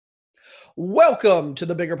Welcome to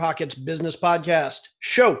the BiggerPockets Business Podcast,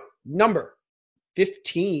 show number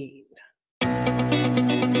 15.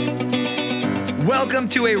 Welcome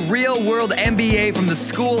to a real-world MBA from the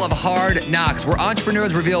School of Hard Knocks, where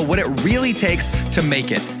entrepreneurs reveal what it really takes to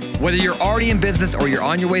make it. Whether you're already in business or you're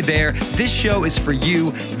on your way there, this show is for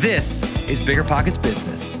you. This is BiggerPockets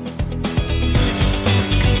Business.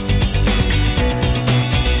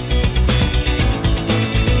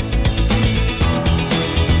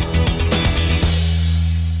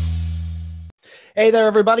 Hey there,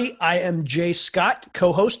 everybody. I am Jay Scott,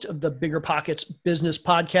 co-host of the BiggerPockets Business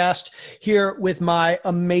Podcast, here with my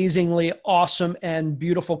amazingly awesome and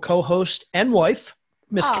beautiful co-host and wife,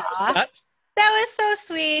 Miss Carol Scott. That was so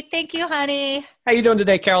sweet. Thank you, honey. How you doing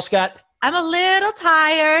today, Carol Scott? I'm a little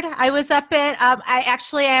tired. I was up at, I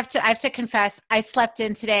have to confess, I slept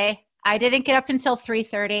in today. I didn't get up until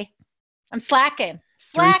 3:30. I'm slacking.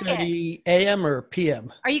 3:30 a.m. or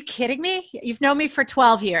p.m.? Are you kidding me? You've known me for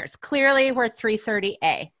 12 years. Clearly, we're 3:30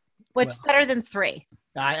 a. What's better than 3?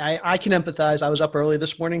 I can empathize. I was up early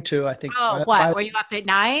this morning, too. I think. Oh, what? Were you up at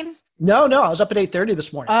 9? No. I was up at 8:30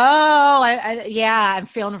 this morning. Oh, I'm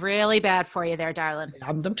feeling really bad for you there, darling.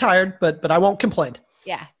 I'm tired, but I won't complain.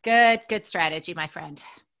 Yeah, good strategy, my friend.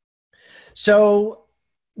 So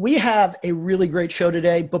we have a really great show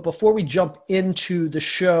today, but before we jump into the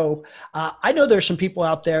show, I know there's some people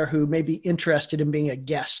out there who may be interested in being a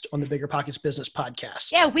guest on the BiggerPockets Business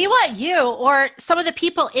Podcast. Yeah, we want you or some of the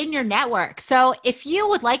people in your network. So if you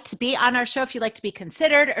would like to be on our show, if you'd like to be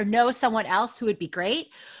considered or know someone else who would be great,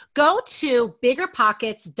 go to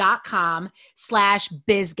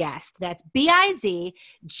biggerpockets.com/bizguest. That's BIZGUEST.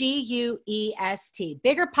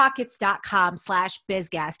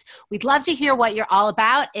 Biggerpockets.com/bizguest. We'd love to hear what you're all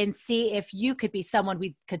about and see if you could be someone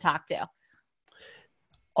we could talk to.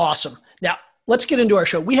 Awesome. Now, let's get into our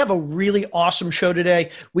show. We have a really awesome show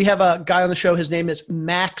today. We have a guy on the show. His name is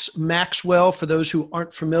Maxwell, for those who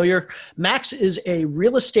aren't familiar. Max is a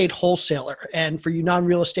real estate wholesaler. And for you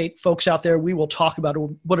non-real estate folks out there, we will talk about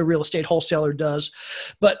what a real estate wholesaler does.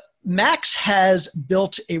 But Max has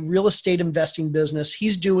built a real estate investing business.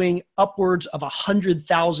 He's doing upwards of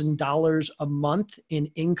 $100,000 a month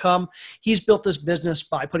in income. He's built this business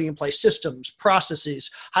by putting in place systems,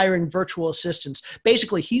 processes, hiring virtual assistants.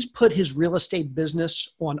 Basically, he's put his real estate business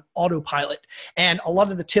on autopilot. And a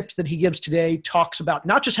lot of the tips that he gives today talks about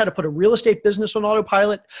not just how to put a real estate business on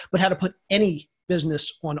autopilot, but how to put any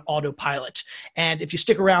business on autopilot. And if you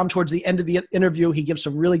stick around towards the end of the interview, he gives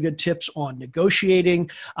some really good tips on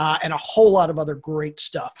negotiating and a whole lot of other great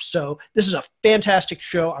stuff. So this is a fantastic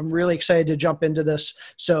show. I'm really excited to jump into this.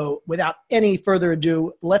 So without any further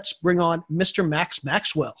ado, let's bring on Mr.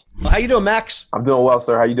 Maxwell. How you doing, Max? I'm doing well,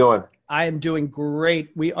 sir. How you doing? I am doing great.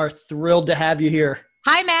 We are thrilled to have you here.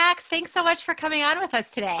 Hi, Max. Thanks so much for coming on with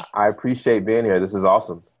us today. I appreciate being here. This is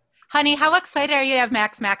awesome. Honey, how excited are you to have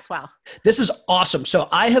Maxwell? This is awesome. So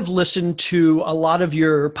I have listened to a lot of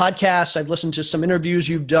your podcasts. I've listened to some interviews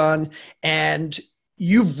you've done, and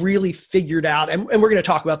you've really figured out, and we're going to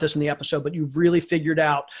talk about this in the episode, but you've really figured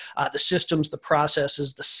out the systems, the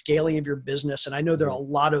processes, the scaling of your business. And I know there are a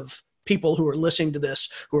lot of people who are listening to this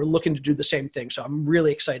who are looking to do the same thing. So I'm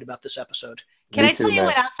really excited about this episode. Can I tell you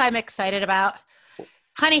what else I'm excited about?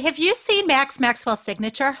 Honey, have you seen Maxwell's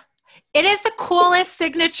signature? It is the coolest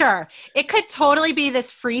signature. It could totally be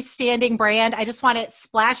this freestanding brand. I just want it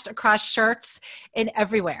splashed across shirts and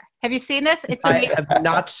everywhere. Have you seen this? It's amazing. I have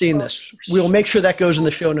not seen this. We'll make sure that goes in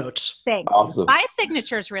the show notes. Thanks. Awesome. My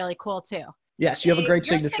signature is really cool too. Yes, you have a great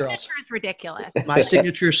signature. Your signature is ridiculous. My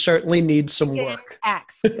signature certainly needs some work.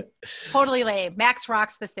 X. Totally lame. Max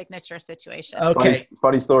rocks the signature situation. Okay.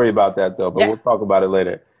 Funny story about that though, but we'll talk about it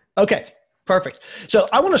later. Okay. Perfect. So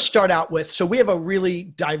I want to start out with, so we have a really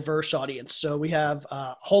diverse audience. So we have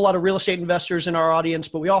a whole lot of real estate investors in our audience,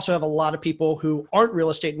 but we also have a lot of people who aren't real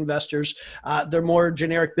estate investors. They're more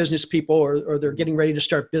generic business people, or they're getting ready to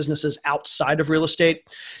start businesses outside of real estate.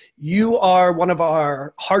 You are one of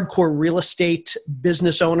our hardcore real estate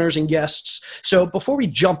business owners and guests. So before we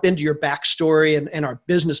jump into your backstory and our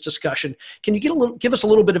business discussion, can you give us a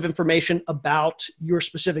little bit of information about your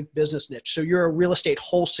specific business niche? So you're a real estate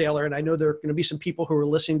wholesaler, and I know there are going to be some people who are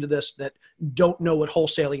listening to this that don't know what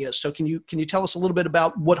wholesaling is. So can you tell us a little bit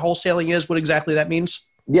about what wholesaling is, what exactly that means?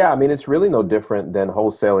 Yeah, I mean, it's really no different than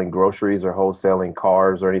wholesaling groceries or wholesaling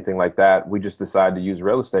cars or anything like that. We just decided to use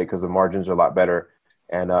real estate because the margins are a lot better.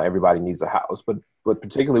 And everybody needs a house, but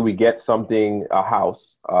particularly we get a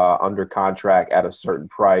house under contract at a certain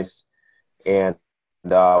price, and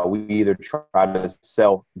we either try to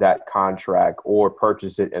sell that contract or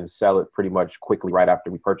purchase it and sell it pretty much quickly right after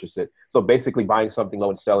we purchase it. So basically buying something low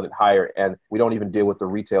and selling it higher. And we don't even deal with the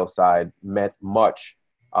retail side much.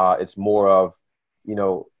 It's more of,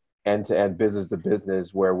 end-to-end business to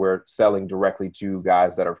business where we're selling directly to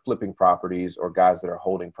guys that are flipping properties or guys that are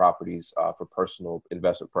holding properties for personal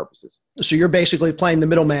investment purposes. So you're basically playing the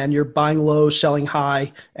middleman. You're buying low, selling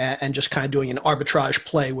high, and just kind of doing an arbitrage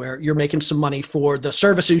play where you're making some money for the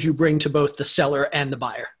services you bring to both the seller and the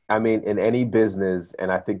buyer. I mean, in any business,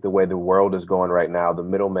 and I think the way the world is going right now, the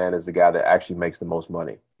middleman is the guy that actually makes the most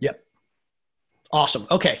money. Yep. Awesome.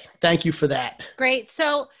 Okay. Thank you for that. Great.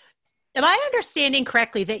 So am I understanding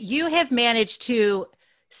correctly that you have managed to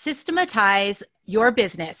systematize your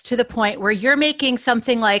business to the point where you're making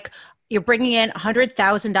something like you're bringing in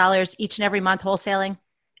 $100,000 each and every month wholesaling?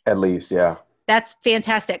 At least, yeah. That's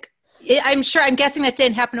fantastic. I'm guessing that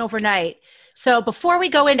didn't happen overnight. So before we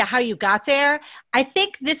go into how you got there, I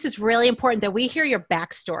think this is really important that we hear your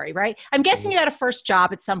backstory, right? I'm guessing you had a first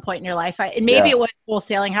job at some point in your life, and maybe it was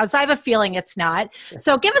wholesaling house. I have a feeling it's not.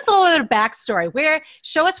 So give us a little bit of backstory.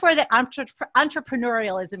 Show us where the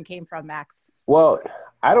entrepreneurialism came from, Max. Well,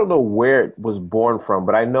 I don't know where it was born from,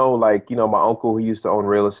 but I know, my uncle who used to own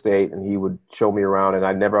real estate, and he would show me around, and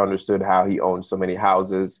I never understood how he owned so many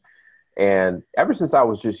houses. And ever since I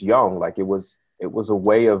was just young, it was a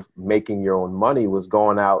way of making your own money, was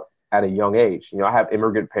going out at a young age. I have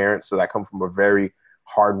immigrant parents, so I come from a very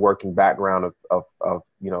hardworking background of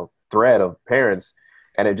thread of parents,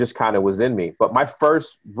 and it just kind of was in me. But my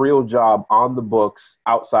first real job on the books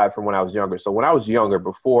outside from when I was younger. So when I was younger,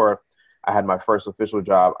 before I had my first official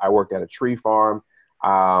job, I worked at a tree farm.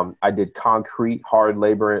 I did concrete, hard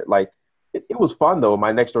labor. It was fun though.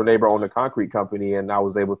 My next door neighbor owned a concrete company, and I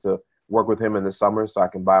was able to work with him in the summer so I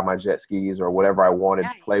can buy my jet skis or whatever I wanted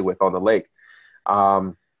to play with on the lake.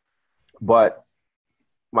 But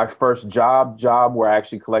my first job where I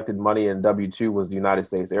actually collected money in W-2 was the United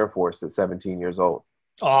States Air Force at 17 years old.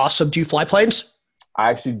 Awesome. Do you fly planes? I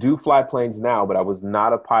actually do fly planes now, but I was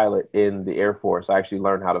not a pilot in the Air Force. I actually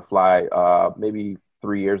learned how to fly maybe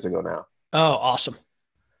 3 years ago now. Oh, awesome.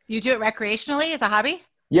 You do it recreationally as a hobby?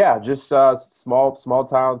 Yeah, just small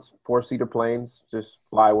towns, 4-seater planes, just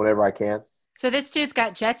fly whenever I can. So this dude's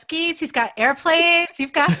got jet skis, he's got airplanes,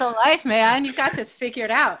 you've got the life, man. You've got this figured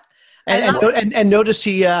out. And notice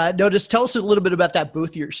tell us a little bit about that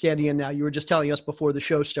booth you're standing in now. You were just telling us before the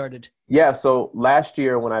show started. Yeah, so last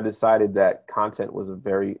year when I decided that content was a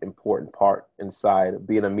very important part inside of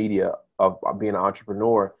being of being an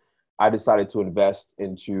entrepreneur, I decided to invest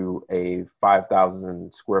into a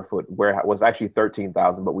 5,000 square foot warehouse. It was actually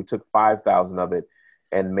 13,000, but we took 5,000 of it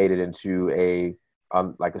and made it into a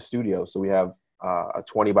studio. So we have a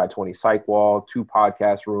 20 by 20 psych wall, 2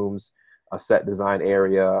 podcast rooms, a set design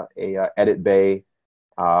area, a edit bay.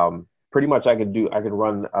 Pretty much I could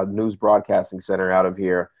run a news broadcasting center out of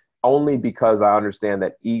here, only because I understand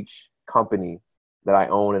that each company that I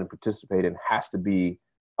own and participate in has to be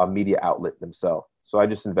a media outlet themselves. So I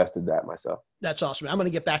just invested that myself. That's awesome. I'm going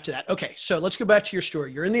to get back to that. Okay. So let's go back to your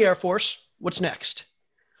story. You're in the Air Force. What's next?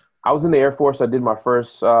 I was in the Air Force. I did my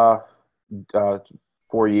first 4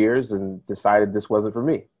 years and decided this wasn't for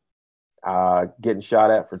me. Getting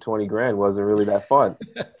shot at for 20 grand wasn't really that fun.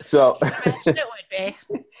 So imagine it would be.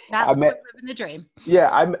 Not living the dream.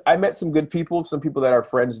 Yeah. I met some good people, some people that are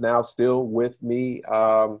friends now still with me.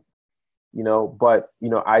 But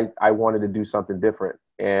I wanted to do something different,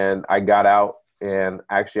 and I got out. And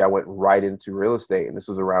actually, I went right into real estate, and this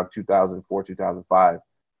was around 2004, 2005.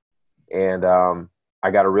 And I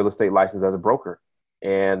got a real estate license as a broker,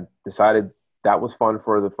 and decided that was fun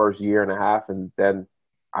for the first year and a half. And then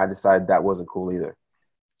I decided that wasn't cool either.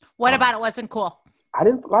 What about it wasn't cool? I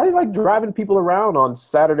didn't like driving people around on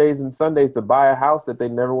Saturdays and Sundays to buy a house that they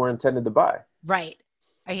never were intended to buy. Right.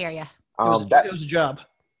 I hear you. It was a job.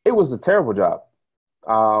 It was a terrible job.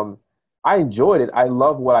 I enjoyed it. I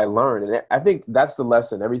love what I learned. And I think that's the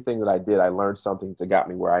lesson. Everything that I did, I learned something that got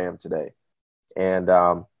me where I am today. And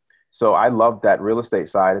so I loved that real estate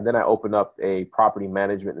side. And then I opened up a property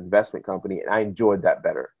management investment company, and I enjoyed that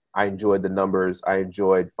better. I enjoyed the numbers. I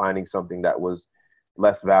enjoyed finding something that was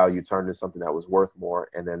less value, turned into something that was worth more,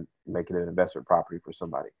 and then making an investment property for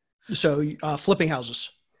somebody. So flipping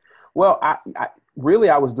houses. Well, I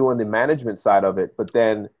was doing the management side of it, but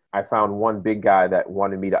then I found one big guy that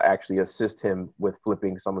wanted me to actually assist him with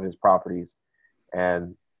flipping some of his properties.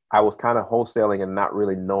 And I was kind of wholesaling and not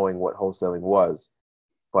really knowing what wholesaling was,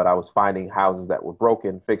 but I was finding houses that were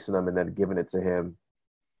broken, fixing them, and then giving it to him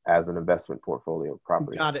as an investment portfolio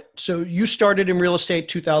property. Got it. So you started in real estate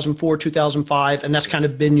 2004, 2005, and that's kind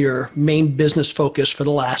of been your main business focus for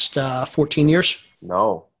the last 14 years?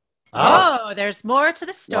 No. Oh, there's more to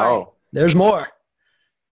the story. No. There's more.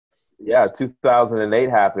 Yeah, 2008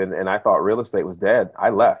 happened, and I thought real estate was dead. I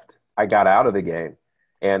left. I got out of the game,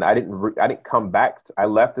 and I didn't come back. I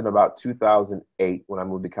left in about 2008 when I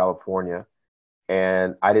moved to California,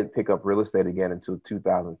 and I didn't pick up real estate again until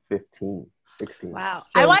 2015, 16. Wow.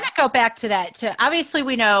 So, I want to go back to that too. Obviously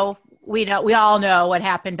we all know what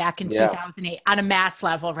happened back in 2008 on a mass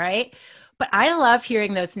level, right? But I love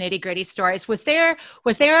hearing those nitty-gritty stories. Was there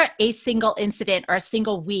a single incident or a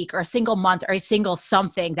single week or a single month or a single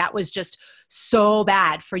something that was just so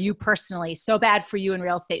bad for you personally, so bad for you in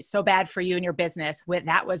real estate, so bad for you in your business,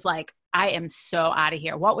 that was like, I am so out of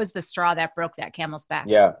here? What was the straw that broke that camel's back?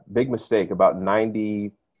 Yeah, big mistake. About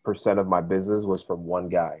 90% of my business was from one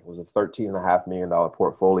guy. It was a $13.5 million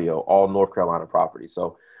portfolio, all North Carolina property.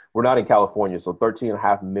 So we're not in California. So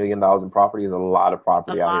 $13.5 million in property is a lot of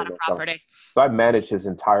property out here. A lot of property. So I managed his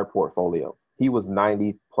entire portfolio. He was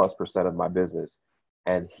 90+% of my business,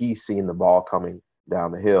 and he seen the ball coming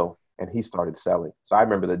down the hill, and he started selling. So I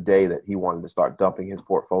remember the day that he wanted to start dumping his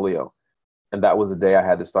portfolio. And that was the day I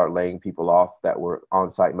had to start laying people off that were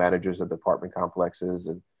on-site managers at the apartment complexes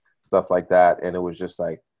and stuff like that. And it was just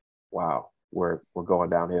like, wow, we're going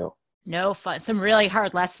downhill. No fun. Some really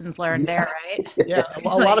hard lessons learned there, right? Yeah,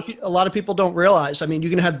 a lot of people don't realize. I mean, you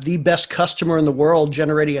can have the best customer in the world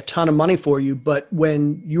generating a ton of money for you, but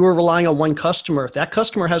when you are relying on one customer, that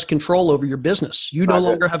customer has control over your business. You no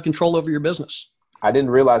longer have control over your business. I didn't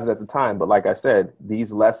realize it at the time, but like I said,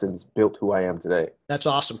 these lessons built who I am today. That's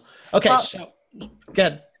awesome. Okay, Well, so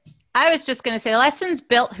good. I was just going to say lessons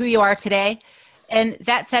built who you are today. And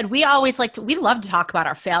that said, we love to talk about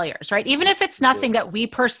our failures, right? Even if it's nothing that we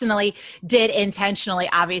personally did intentionally,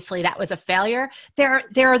 obviously that was a failure. There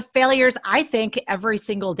are failures, I think, every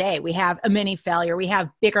single day. We have a mini failure. We have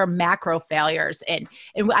bigger macro failures. And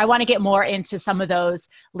I want to get more into some of those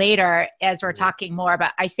later as we're talking more,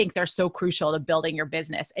 but I think they're so crucial to building your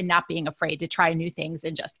business and not being afraid to try new things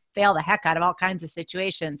and just fail the heck out of all kinds of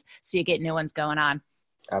situations so you get new ones going on.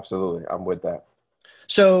 Absolutely. I'm with that.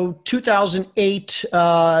 So 2008,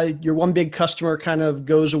 your one big customer kind of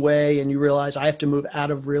goes away and you realize I have to move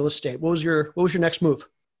out of real estate. What was your next move?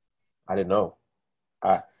 I didn't know.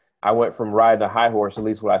 I went from riding a high horse, at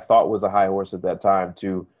least what I thought was a high horse at that time,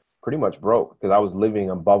 to pretty much broke because I was living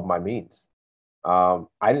above my means. I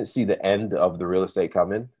didn't see the end of the real estate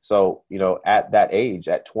coming. So, at that age,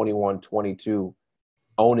 at 21, 22,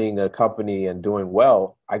 owning a company and doing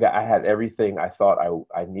well, I had everything I thought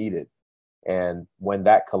I needed. And when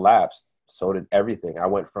that collapsed, so did everything. I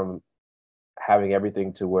went from having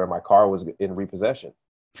everything to where my car was in repossession.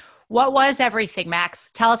 What was everything, Max?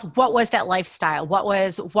 Tell us, what was that lifestyle? What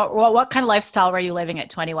kind of lifestyle were you living at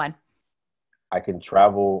 21? I can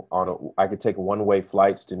travel I could take one-way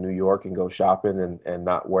flights to New York and go shopping and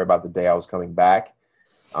not worry about the day I was coming back.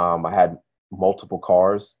 I had multiple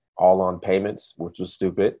cars, all on payments, which was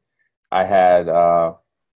stupid. I had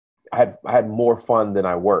more fun than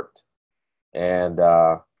I worked. And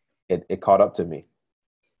it caught up to me.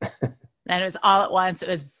 And it was all at once. It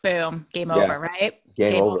was boom, game over, right?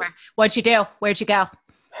 Game over. What'd you do? Where'd you go?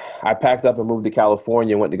 I packed up and moved to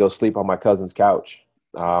California and went to go sleep on my cousin's couch.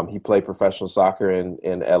 He played professional soccer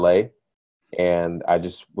in LA. And I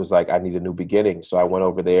just was like, I need a new beginning. So I went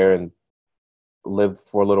over there and lived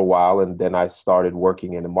for a little while. And then I started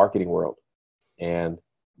working in the marketing world. And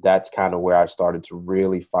that's kind of where I started to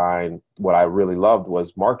really find what I really loved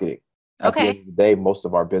was marketing. At the end of the day, most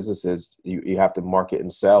of our businesses, you have to market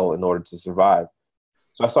and sell in order to survive.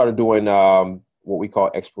 So I started doing what we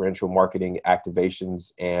call experiential marketing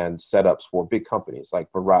activations and setups for big companies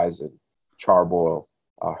like Verizon, Charboil,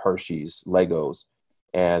 Hershey's, Legos,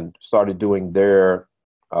 and started doing their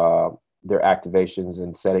activations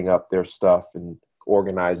and setting up their stuff and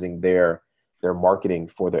organizing their marketing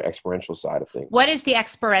for their experiential side of things. What is the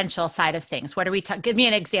experiential side of things? What are we give me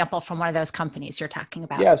an example from one of those companies you're talking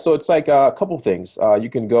about. Yeah, so it's like a couple things. You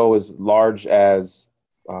can go as large as,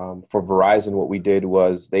 for Verizon, what we did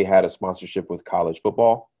was they had a sponsorship with college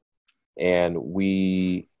football, and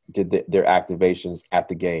we did their activations at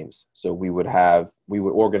the games. So we would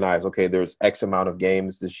organize, okay, there's X amount of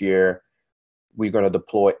games this year. We're going to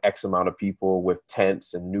deploy X amount of people with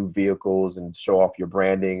tents and new vehicles and show off your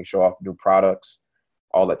branding, show off new products,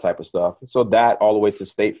 all that type of stuff. So that all the way to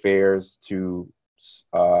state fairs, to,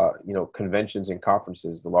 conventions and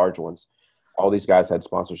conferences, the large ones, all these guys had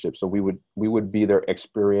sponsorships. So we would be their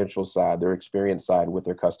experiential side, their experience side with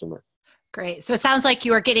their customer. Great. So it sounds like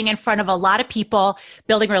you are getting in front of a lot of people,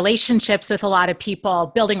 building relationships with a lot of people,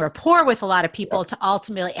 building rapport with a lot of people to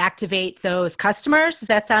ultimately activate those customers. Does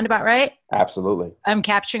that sound about right? Absolutely. I'm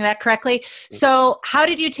capturing that correctly. So how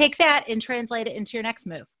did you take that and translate it into your next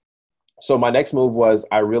move? So my next move was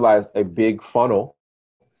I realized a big funnel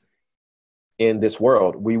in this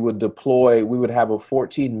world. We would have a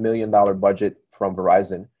 $14 million budget from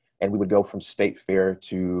Verizon, and we would go from state fair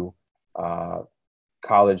to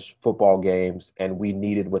college football games, and we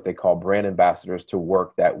needed what they call brand ambassadors to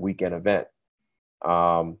work that weekend event.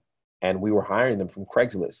 And we were hiring them from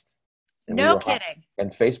Craigslist. And no kidding.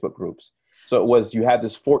 And Facebook groups. So it was, you had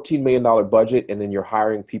this $14 million budget, and then you're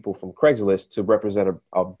hiring people from Craigslist to represent a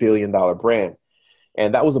 $1 billion brand.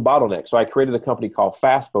 And that was a bottleneck. So I created a company called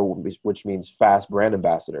FASPA, which means Fast Brand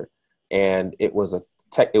Ambassador. And it was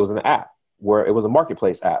an app where it was a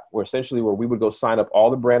marketplace app where we would go sign up all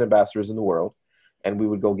the brand ambassadors in the world. And we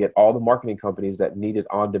would go get all the marketing companies that needed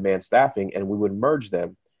on-demand staffing, and we would merge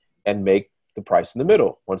them and make the price in the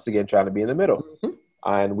middle. Once again, trying to be in the middle. Mm-hmm.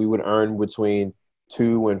 And we would earn between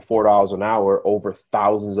 $2 and $4 an hour over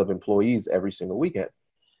thousands of employees every single weekend.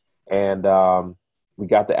 And we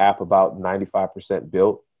got the app about 95%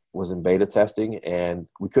 built, was in beta testing, and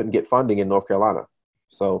we couldn't get funding in North Carolina.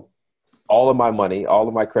 So all of my money, all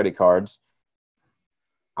of my credit cards,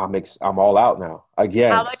 I'm all out now.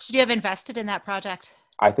 Again. How much do you have invested in that project?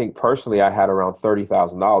 I think personally I had around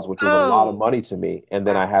 $30,000, which was a lot of money to me. And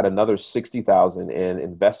then I had another $60,000 in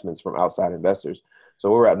investments from outside investors. So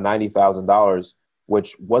we were at $90,000,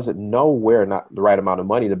 which wasn't nowhere not the right amount of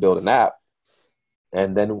money to build an app.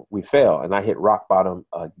 And then we fail, and I hit rock bottom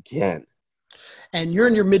again. And you're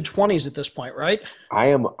in your mid-20s at this point, right? I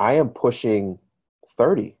am pushing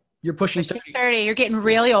 30. You're pushing 30. You're getting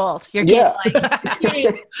really old. You're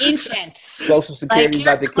getting ancient. Social Security's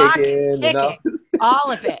about to kick in. You know?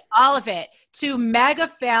 All of it. To mega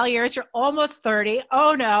failures. You're almost 30.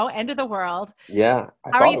 Oh no, end of the world. Yeah.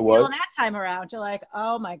 How are you feeling that time around? You're like,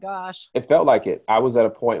 oh my gosh. It felt like it. I was at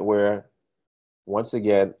a point where, once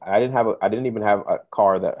again, I didn't even have a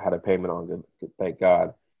car that had a payment on. Thank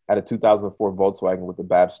God. I had a 2004 Volkswagen with a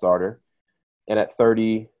bad starter. And at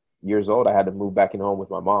 30 years old, I had to move back in home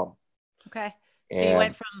with my mom. Okay. So you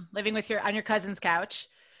went from living on your cousin's couch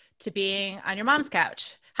to being on your mom's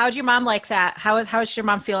couch. How'd your mom like that? How's your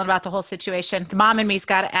mom feeling about the whole situation? The mom in me's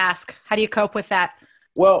got to ask, how do you cope with that?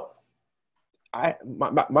 Well,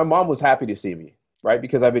 my mom was happy to see me, right?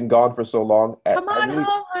 Because I've been gone for so long. Come on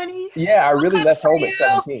home, honey. Yeah, I really left home at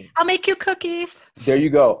 17. I'll make you cookies. There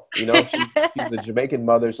you go. You know, she's a Jamaican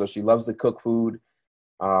mother, so she loves to cook food.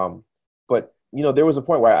 But you know, there was a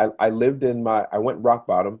point where I went rock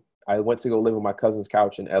bottom. I went to go live on my cousin's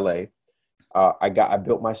couch in LA. I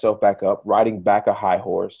built myself back up, riding back a high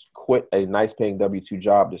horse, quit a nice paying W-2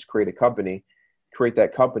 job, just create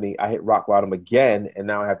that company. I hit rock bottom again. And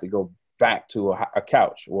now I have to go back to a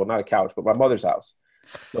couch. Well, not a couch, but my mother's house.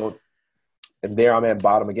 So, and there I'm at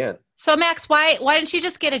bottom again. So Max, why didn't you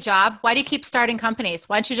just get a job? Why do you keep starting companies?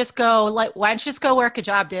 Why don't you just go work a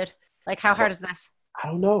job, dude? Like, how hard is this? I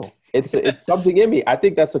don't know. It's something in me. I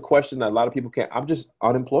think that's a question that a lot of people can't. I'm just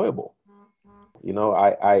unemployable. You know,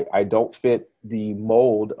 I don't fit the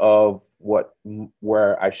mold of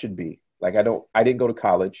where I should be. Like I didn't go to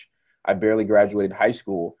college. I barely graduated high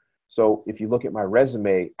school. So if you look at my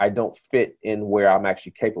resume, I don't fit in where I'm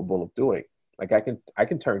actually capable of doing. Like I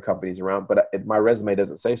can turn companies around, but my resume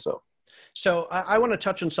doesn't say so. So I want to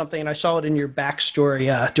touch on something, and I saw it in your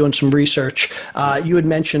backstory doing some research. You had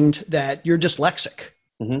mentioned that you're dyslexic.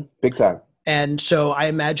 Mm-hmm. Big time. And so I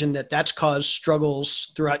imagine that that's caused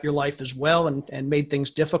struggles throughout your life as well and made things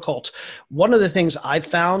difficult. One of the things I've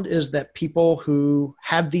found is that people who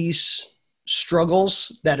have these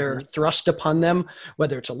struggles that are thrust upon them,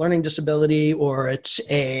 whether it's a learning disability or it's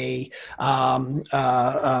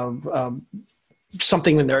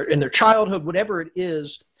something in their childhood, whatever it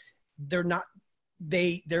is,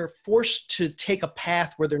 they're forced to take a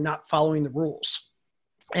path where they're not following the rules.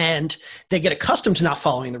 And they get accustomed to not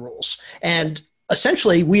following the rules. And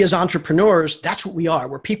essentially, we as entrepreneurs, that's what we are.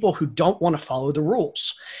 We're people who don't want to follow the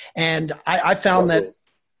rules. And I found that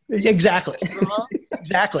exactly.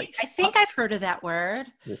 Exactly. I think I've heard of that word.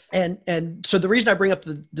 And so the reason I bring up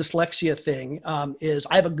the dyslexia thing is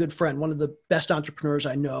I have a good friend, one of the best entrepreneurs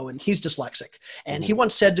I know, and he's dyslexic. And he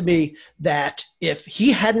once said to me that if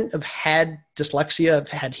he hadn't have had dyslexia,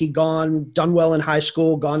 had he done well in high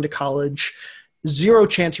school, gone to college, zero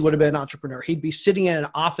chance he would have been an entrepreneur. He'd be sitting in an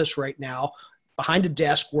office right now behind a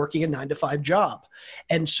desk working a 9-to-5 job.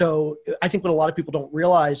 And so I think what a lot of people don't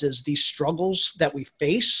realize is these struggles that we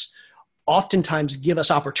face oftentimes give us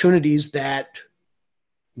opportunities that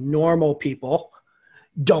normal people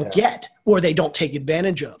don't get, or they don't take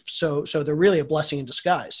advantage of. So they're really a blessing in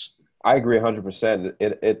disguise. I agree 100%.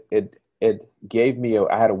 It gave me,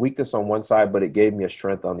 I had a weakness on one side, but it gave me a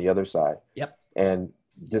strength on the other side. Yep. And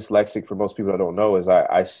dyslexic, for most people that don't know, is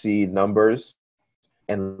I see numbers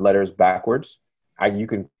and letters backwards. You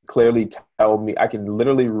can clearly tell me, I can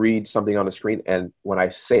literally read something on the screen, and when I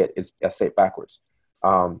say it, I say it backwards.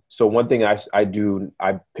 So one thing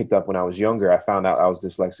I picked up when I was younger, I found out I was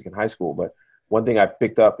dyslexic in high school, but one thing I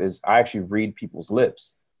picked up is I actually read people's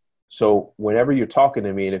lips. So whenever you're talking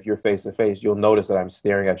to me, and if you're face to face, you'll notice that I'm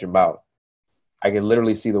staring at your mouth. I can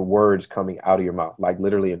literally see the words coming out of your mouth, like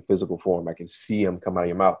literally in physical form. I can see them come out of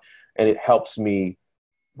your mouth, and it helps me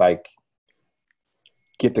like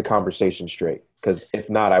get the conversation straight. Because if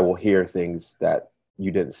not, I will hear things that you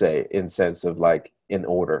didn't say in sense of like in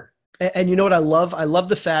order. And you know what I love? I love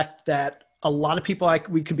the fact that a lot of people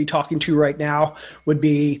we could be talking to right now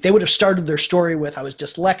they would have started their story with, I was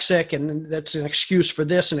dyslexic and that's an excuse for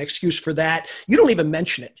this, an excuse for that. You don't even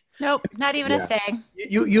mention it. Nope, not even a thing.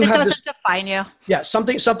 You it have doesn't this, define you. Yeah,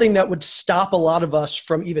 something that would stop a lot of us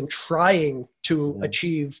from even trying to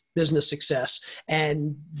achieve business success,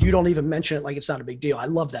 and you don't even mention it like it's not a big deal. I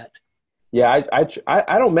love that. Yeah,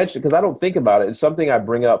 I don't mention it because I don't think about it. It's something I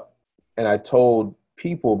bring up, and I told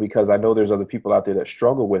people because I know there's other people out there that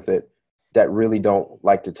struggle with it that really don't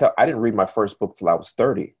like to tell. I didn't read my first book till I was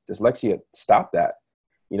 30. Dyslexia stopped that.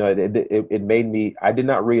 You know, it made me, I did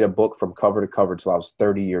not read a book from cover to cover till I was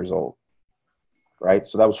 30 years old. Right.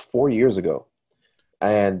 So that was 4 years ago.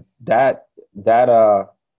 And I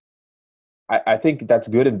think that's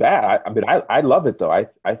good and bad. I love it though.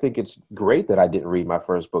 I think it's great that I didn't read my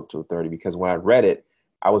first book till 30, because when I read it,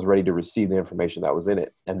 I was ready to receive the information that was in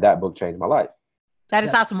it. And that book changed my life. That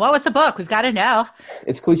is awesome. What was the book? We've got to know.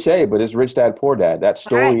 It's cliche, but it's Rich Dad, Poor Dad. That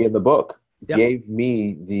story in the book gave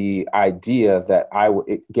me the idea that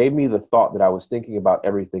it gave me the thought that I was thinking about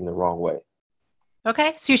everything the wrong way.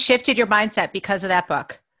 Okay. So you shifted your mindset because of that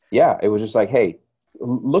book. Yeah. It was just like, hey,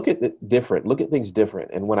 look at it different. Look at things different.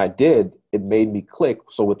 And when I did, it made me click.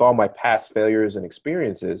 So with all my past failures and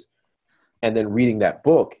experiences, and then reading that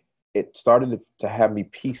book, it started to have me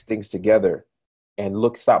piece things together and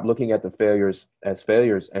stop looking at the failures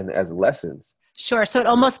and as lessons. Sure. So it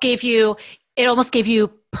almost gave you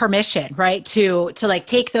permission, right? To like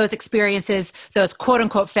take those experiences, those quote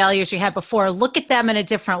unquote failures you had before, look at them in a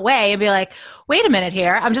different way and be like, wait a minute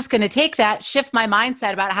here. I'm just going to take that, shift my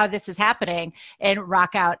mindset about how this is happening and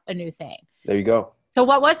rock out a new thing. There you go. So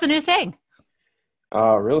what was the new thing?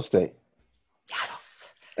 Real estate.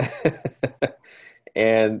 Yes.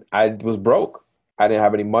 And I was broke. I didn't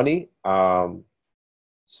have any money.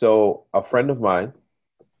 So a friend of mine,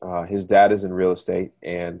 his dad is in real estate,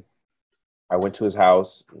 and I went to his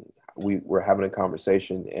house. We were having a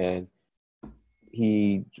conversation, and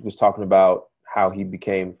he was talking about how he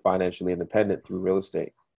became financially independent through real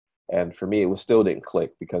estate. And for me, it still didn't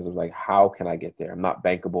click because of like, how can I get there? I'm not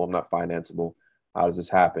bankable. I'm not financeable. How does this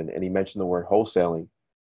happen? And he mentioned the word wholesaling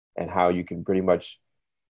and how you can pretty much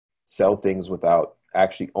sell things without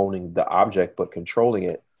actually owning the object, but controlling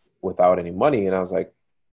it without any money. And I was like,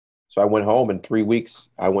 so I went home in 3 weeks.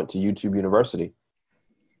 I went to YouTube University.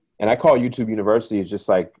 And I call YouTube University is just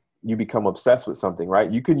like you become obsessed with something, right?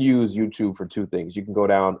 You can use YouTube for two things. You can go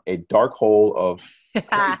down a dark hole of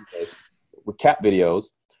with cat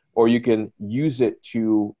videos, or you can use it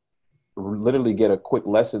to literally get a quick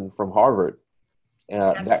lesson from Harvard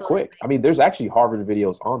that quick. I mean, there's actually Harvard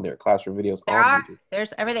videos on there, classroom videos on YouTube.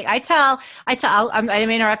 There's everything. I didn't mean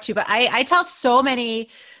to interrupt you, but I tell so many,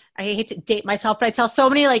 I hate to date myself, but I tell so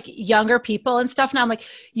many like younger people and stuff now, I'm like,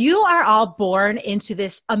 you are all born into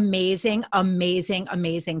this amazing, amazing,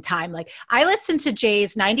 amazing time. Like I listen to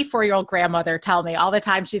Jay's 94-year-old grandmother tell me all the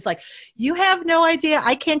time. She's like, you have no idea.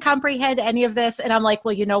 I can't comprehend any of this. And I'm like,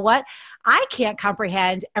 well, you know what? I can't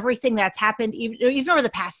comprehend everything that's happened even over the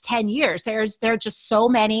past 10 years. There are just so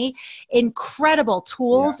many incredible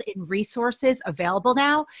tools and resources available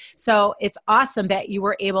now. So it's awesome that you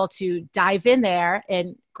were able to dive in there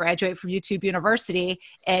and graduate from YouTube University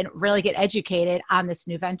and really get educated on this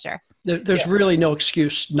new venture. There's really no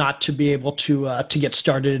excuse not to be able to get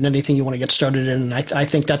started in anything you want to get started in. And I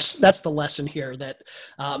think that's the lesson here, that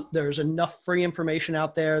there's enough free information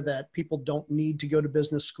out there that people don't need to go to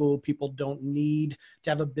business school. People don't need to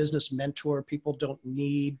have a business mentor. People don't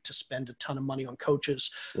need to spend a ton of money on coaches.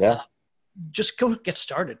 Just go get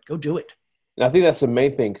started. Go do it. And I think that's the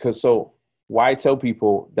main thing, because why tell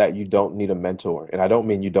people that you don't need a mentor? And I don't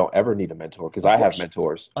mean you don't ever need a mentor, because I have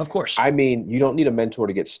mentors. Of course. I mean, you don't need a mentor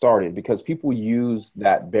to get started, because people use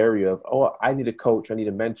that barrier of, oh, I need a coach, I need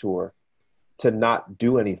a mentor to not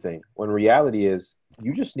do anything, when reality is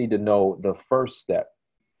you just need to know the first step.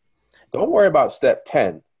 Don't worry about step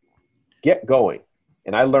 10. Get going.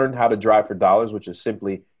 And I learned how to drive for dollars, which is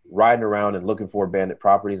simply riding around and looking for abandoned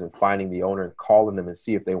properties and finding the owner and calling them and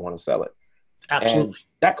see if they want to sell it. Absolutely. And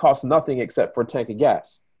that costs nothing except for a tank of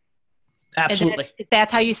gas. Absolutely.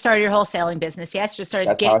 That's how you started your wholesaling business. Yes, just started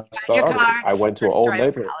That's how I started. I went to an old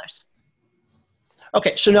neighborhood.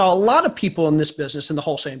 Okay, so now a lot of people in this business, in the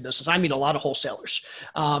wholesaling business, I meet a lot of wholesalers,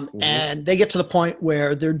 and they get to the point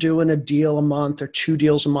where they're doing a deal a month or 2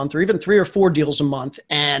 deals a month or even 3 or 4 deals a month,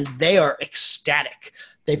 and they are ecstatic.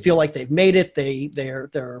 They feel like they've made it. They're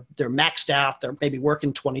maxed out. They're maybe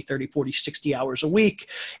working 20, 30, 40, 60 hours a week,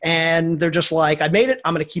 and they're just like, I made it.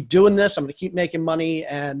 I'm going to keep doing this. I'm going to keep making money,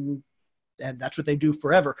 and that's what they do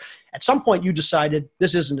forever. At some point you decided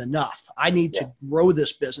this isn't enough. I need to grow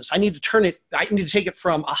this business. I need to take it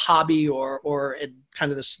from a hobby or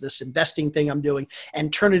kind of this investing thing I'm doing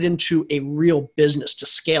and turn it into a real business to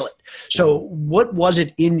scale it. So what was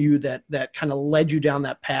it in you that kind of led you down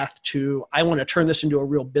that path to, I want to turn this into a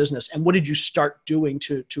real business? And what did you start doing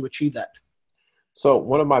to achieve that? So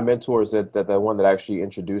one of my mentors, that the one that actually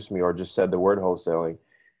introduced me or just said the word wholesaling,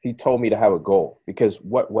 he told me to have a goal, because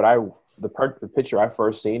the picture I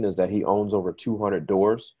first seen is that he owns over 200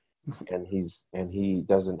 doors, and he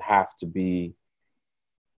doesn't have to be,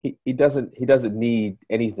 he doesn't need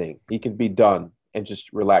anything. He can be done and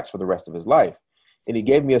just relax for the rest of his life. And he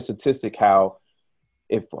gave me a statistic how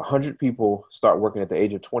if 100 people start working at the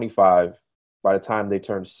age of 25, by the time they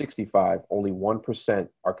turn 65, only 1%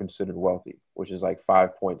 are considered wealthy, which is like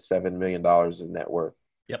 $5.7 million in net worth.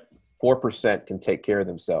 Yep. 4% can take care of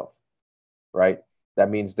themselves, right? That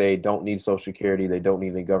means they don't need Social Security. They don't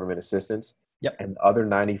need any government assistance. Yep. And the other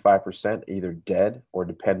 95% either dead or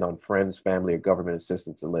depend on friends, family, or government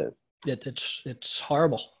assistance to live. It's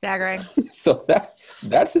horrible. Staggering. So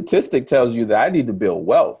that statistic tells you that I need to build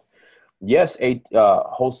wealth. Yes,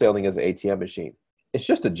 wholesaling is an ATM machine. It's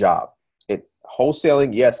just a job.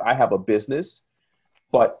 Wholesaling, yes, I have a business,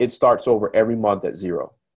 but it starts over every month at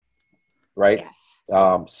 0, right? Yes.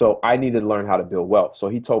 So I needed to learn how to build wealth. So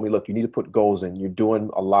he told me, look, you need to put goals in. You're doing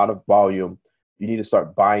a lot of volume. You need to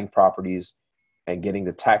start buying properties and getting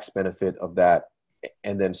the tax benefit of that,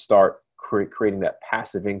 and then start creating that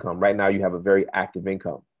passive income. Right now you have a very active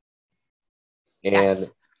income. And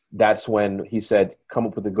that's when he said, come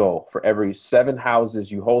up with a goal. For every 7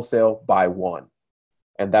 houses you wholesale, buy 1.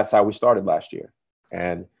 And that's how we started last year.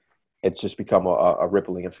 And it's just become a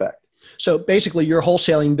rippling effect. So basically your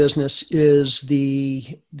wholesaling business is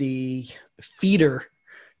the feeder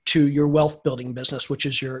to your wealth building business, which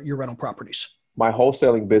is your rental properties. My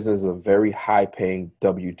wholesaling business is a very high paying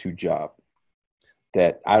W-2 job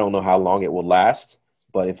that I don't know how long it will last,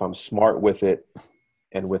 but if I'm smart with it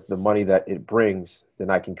and with the money that it brings, then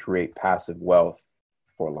I can create passive wealth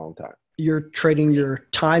for a long time. You're trading your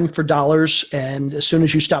time for dollars, and as soon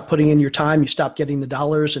as you stop putting in your time, you stop getting the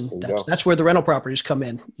dollars, and that's where the rental properties come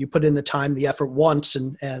in. You put in the time, the effort once,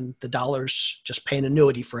 and the dollars just pay an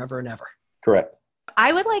annuity forever and ever. Correct.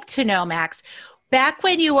 I would like to know, Max, back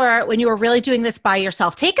when you were really doing this by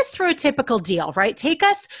yourself, take us through a typical deal, right? Take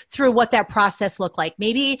us through what that process looked like,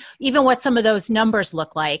 maybe even what some of those numbers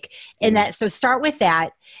look like. And so start with that,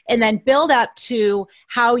 and then build up to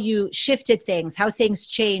how you shifted things, how things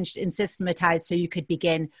changed and systematized so you could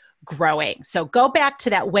begin growing. So go back to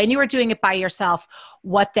that when you were doing it by yourself,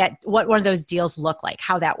 what one of those deals looked like,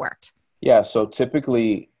 how that worked. Yeah. So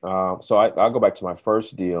typically, I'll go back to my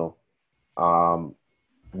first deal.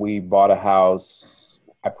 We bought a house.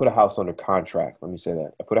 I put a house under contract. Let me say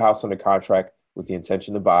that. I put a house under contract with the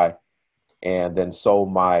intention to buy, and then sold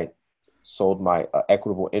my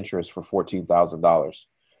equitable interest for $14,000.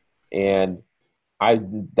 And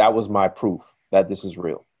that was my proof that this is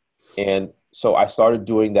real. And so I started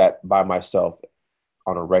doing that by myself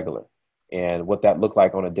on a regular. And what that looked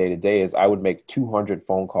like on a day-to-day is I would make 200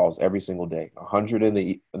 phone calls every single day, 100 in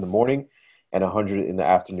the morning and 100 in the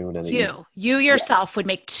afternoon. And you yourself would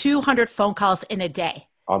make 200 phone calls in a day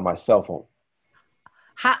on my cell phone.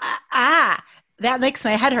 That makes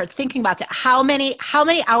my head hurt thinking about that. How many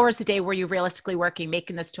hours a day were you realistically working,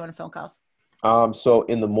 making those 200 phone calls? So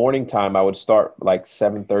in the morning time, I would start like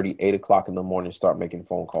 7:30, 8 o'clock in the morning, start making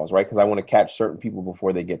phone calls, right? Because I want to catch certain people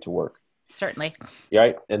before they get to work. Certainly.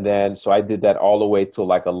 Right. And then, so I did that all the way till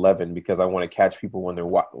like 11, because I want to catch people when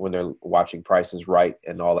they're watching Price is Right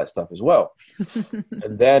and all that stuff as well.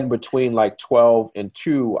 And then between like 12 and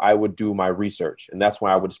 2, I would do my research. And that's when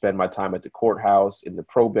I would spend my time at the courthouse, in the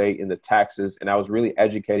probate, in the taxes. And I was really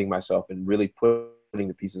educating myself and really putting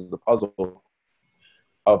the pieces of the puzzle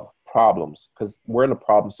of problems, because we're in a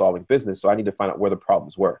problem solving business. So I need to find out where the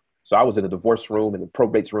problems were. So I was in the divorce room, in the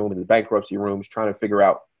probates room, in the bankruptcy rooms, trying to figure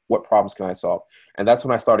out what problems can I solve. And that's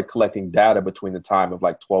when I started collecting data between the time of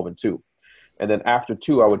like 12 and 2. And then after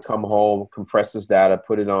 2, I would come home, compress this data,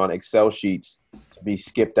 put it on Excel sheets to be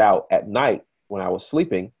skipped out at night when I was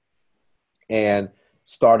sleeping, and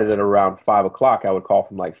started at around 5 o'clock. I would call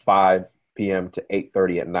from like 5 p.m. to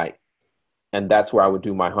 8:30 at night. And that's where I would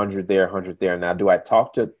do my 100 there, 100 there. Now, do I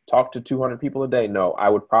talk to 200 people a day? No, I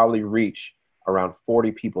would probably reach around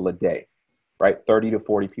 40 people a day, right? 30 to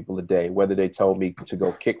 40 people a day, whether they told me to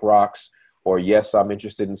go kick rocks or, yes, I'm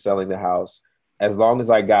interested in selling the house. As long as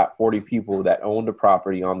I got 40 people that owned the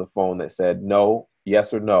property on the phone that said no,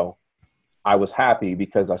 yes or no, I was happy,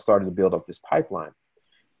 because I started to build up this pipeline.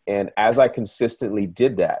 And as I consistently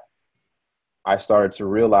did that, I started to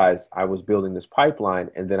realize I was building this pipeline,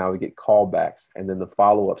 and then I would get callbacks, and then the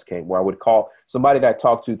follow-ups came where I would call somebody that I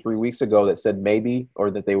talked to 3 weeks ago that said maybe,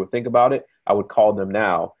 or that they would think about it. I would call them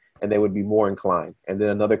now, and they would be more inclined. And then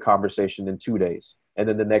another conversation in 2 days, and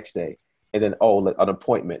then the next day, and then, oh, an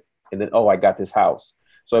appointment, and then, oh, I got this house.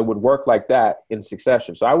 So it would work like that in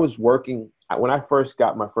succession. So I was working, when I first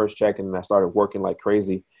got my first check and I started working like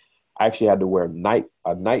crazy, I actually had to wear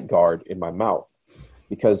a night guard in my mouth,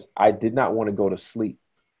 because I did not want to go to sleep.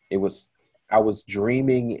 I was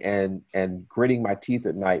dreaming and gritting my teeth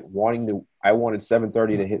at night, I wanted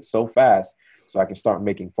 7:30 to hit so fast so I could start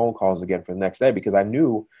making phone calls again for the next day, because I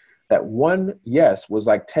knew that one yes was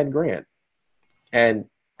like 10 grand. And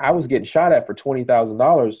I was getting shot at for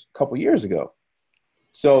 $20,000 a couple years ago.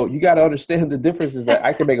 So you got to understand the difference is that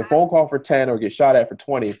I can make a phone call for 10 or get shot at for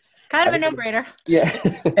 20. Kind of a no-brainer. Yeah.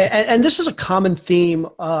 and this is a common theme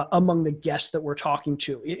among the guests that we're talking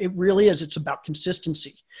to. It really is. It's about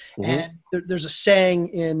consistency. Mm-hmm. And there's a saying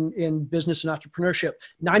in business and entrepreneurship,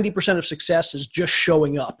 90% of success is just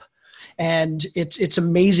showing up. And it's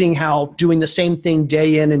amazing how doing the same thing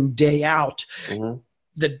day in and day out, mm-hmm.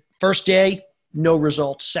 the first day, no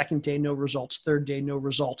results. Second day, no results. Third day, no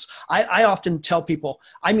results. I often tell people,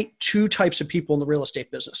 I meet 2 types of people in the real estate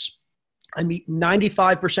business. I meet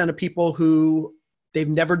 95% of people who they've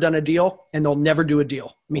never done a deal and they'll never do a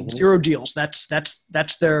deal. I mean, mm-hmm. 0 deals. That's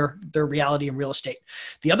their reality in real estate.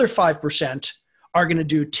 The other 5% are going to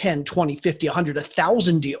do 10, 20, 50, 100,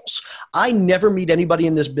 1,000 deals. I never meet anybody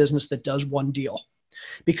in this business that does 1 deal,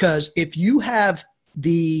 because if you have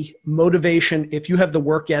the motivation, if you have the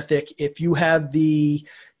work ethic, if you have the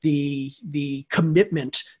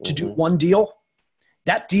commitment to mm-hmm. do 1 deal,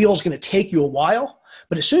 that deal is going to take you a while.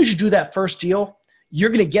 But as soon as you do that first deal, you're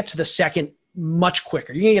going to get to the second much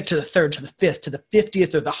quicker. You're going to get to the third, to the fifth, to the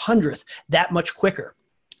 50th, or the 100th that much quicker.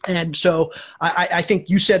 And so I think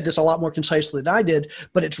you said this a lot more concisely than I did,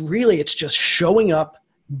 but it's just showing up,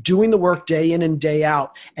 doing the work day in and day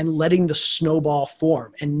out, and letting the snowball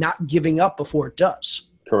form and not giving up before it does.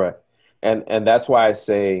 Correct. And that's why I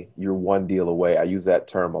say you're 1 deal away. I use that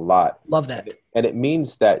term a lot. Love that. And it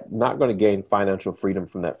means that you're not going to gain financial freedom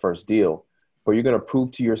from that first deal, but you're going to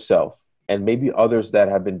prove to yourself and maybe others that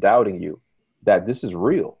have been doubting you that this is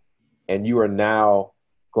real. And you are now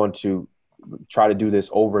going to try to do this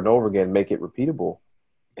over and over again, make it repeatable.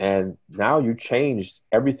 And now you changed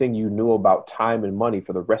everything you knew about time and money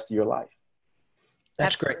for the rest of your life.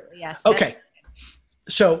 That's Absolutely, great. Yes. Okay.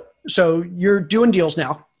 So you're doing deals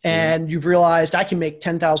now, and you've realized I can make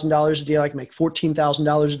 $10,000 a deal. I can make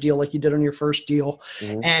 $14,000 a deal like you did on your first deal.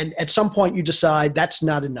 Mm-hmm. And at some point you decide that's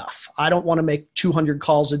not enough. I don't want to make 200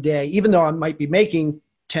 calls a day, even though I might be making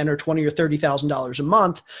 $10 or $20 or $30,000 a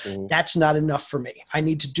month. Mm-hmm. That's not enough for me. I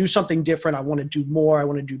need to do something different. I want to do more. I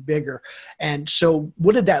want to do bigger. And so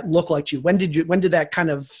what did that look like to you? When did that kind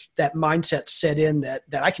of, that mindset set in that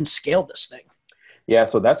I can scale this thing? Yeah.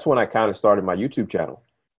 So that's when I kind of started my YouTube channel,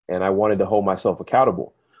 and I wanted to hold myself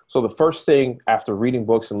accountable. So the first thing after reading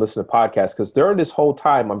books and listening to podcasts, because during this whole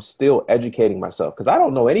time, I'm still educating myself because I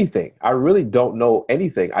don't know anything. I really don't know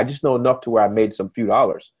anything. I just know enough to where I made some few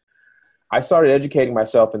dollars. I started educating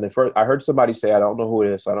myself, and I heard somebody say, I don't know who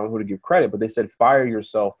it is, so I don't know who to give credit, but they said, fire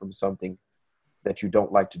yourself from something that you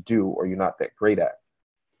don't like to do or you're not that great at.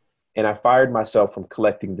 And I fired myself from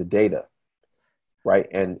collecting the data, right?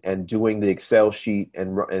 And doing the Excel sheet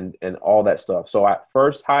and all that stuff. So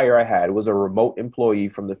first hire I had was a remote employee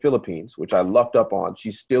from the Philippines, which I lucked up on.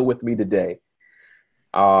 She's still with me today.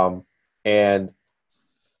 And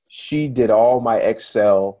she did all my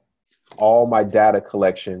Excel, all my data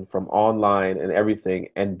collection from online and everything,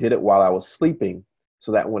 and did it while I was sleeping,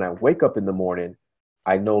 so that when I wake up in the morning,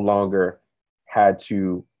 I no longer had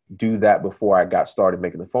to do that before I got started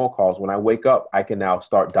making the phone calls. When I wake up, I can now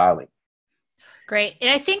start dialing. Great. And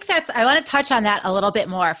I think I want to touch on that a little bit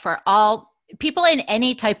more for all people in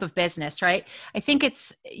any type of business, right? I think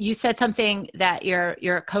you said something that your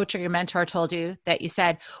coach or your mentor told you that you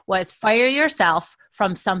said was fire yourself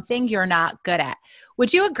from something you're not good at.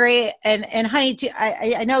 Would you agree? And honey,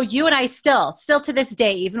 I know you and I still to this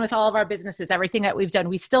day, even with all of our businesses, everything that we've done,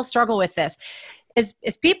 we still struggle with this.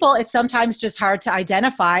 As people, it's sometimes just hard to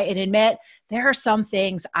identify and admit there are some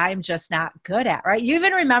things I'm just not good at, right? You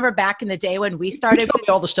even remember back in the day when we started. You tell me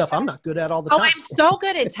all the stuff I'm not good at all the time. Oh, I'm so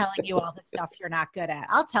good at telling you all the stuff you're not good at.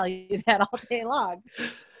 I'll tell you that all day long.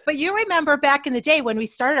 But you remember back in the day when we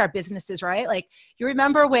started our businesses, right? Like you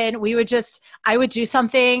remember when I would do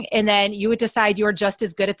something and then you would decide you were just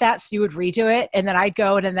as good at that. So you would redo it. And then I'd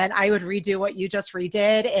go and then I would redo what you just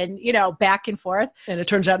redid and, back and forth. And it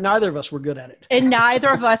turns out neither of us were good at it. And neither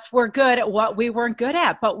of us were good at what we weren't good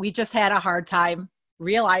at, but we just had a hard time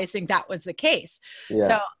realizing that was the case. Yeah.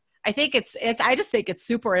 So I think I just think it's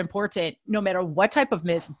super important, no matter what type of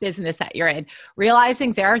business that you're in,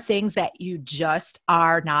 realizing there are things that you just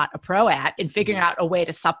are not a pro at and figuring out a way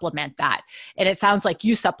to supplement that. And it sounds like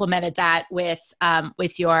you supplemented that with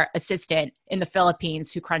your assistant in the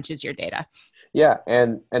Philippines who crunches your data. Yeah.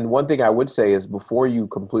 And one thing I would say is before you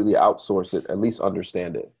completely outsource it, at least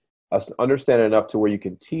understand it. Understand it enough to where you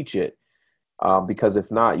can teach it. Because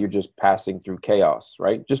if not, you're just passing through chaos,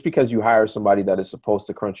 right? Just because you hire somebody that is supposed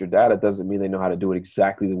to crunch your data doesn't mean they know how to do it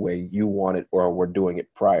exactly the way you want it or were doing it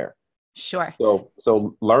prior. Sure.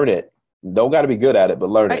 So learn it. Don't got to be good at it,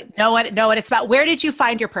 but learn it. Know what it's about. Where did you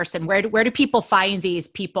find your person? Where do people find these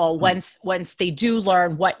people once they do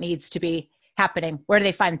learn what needs to be happening? Where do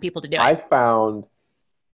they find people to do it? I found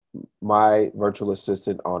my virtual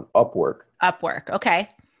assistant on Upwork. Upwork. Okay.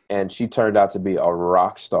 And she turned out to be a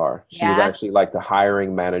rock star. She was actually like the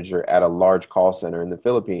hiring manager at a large call center in the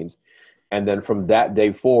Philippines. And then from that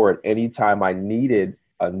day forward, anytime I needed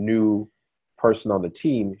a new person on the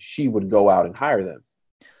team, she would go out and hire them.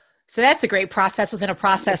 So that's a great process within a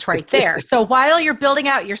process right there. So while you're building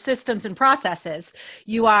out your systems and processes,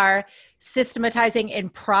 you are systematizing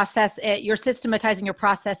you're systematizing your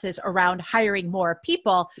processes around hiring more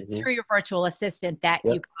people through your virtual assistant that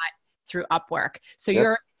you got through Upwork. So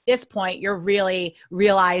at this point, you're really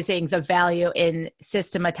realizing the value in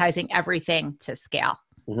systematizing everything to scale.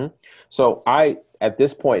 Mm-hmm. So at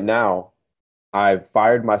this point now, I've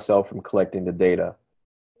fired myself from collecting the data.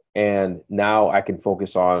 And now I can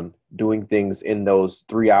focus on doing things in those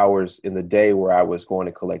 3 hours in the day where I was going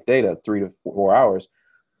to collect data, 3 to 4 hours.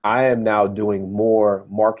 I am now doing more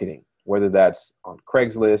marketing, whether that's on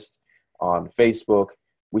Craigslist, on Facebook.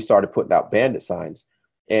 We started putting out bandit signs.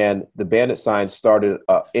 And the bandit signs started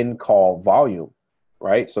an in-call volume,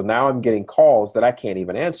 right? So now I'm getting calls that I can't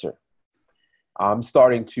even answer. I'm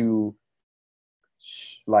starting to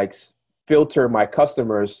filter my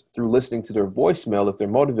customers through listening to their voicemail if they're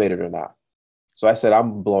motivated or not. So I said,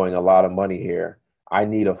 I'm blowing a lot of money here. I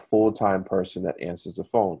need a full-time person that answers the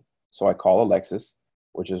phone. So I call Alexis,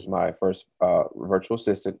 which is my first virtual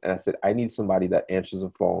assistant. And I said, I need somebody that answers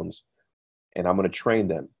the phones and I'm going to train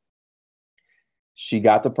them. She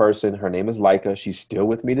got the person. Her name is Leica. She's still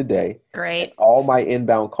with me today. Great. All my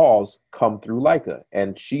inbound calls come through Leica.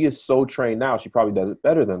 And she is so trained now, she probably does it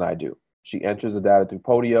better than I do. She enters the data through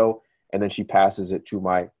Podio, and then she passes it to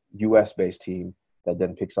my US-based team that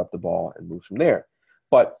then picks up the ball and moves from there.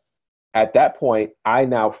 But at that point, I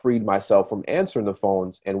now freed myself from answering the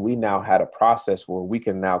phones, and we now had a process where we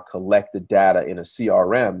can now collect the data in a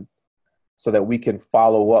CRM so that we can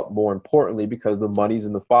follow up more importantly, because the money's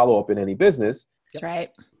in the follow-up in any business. That's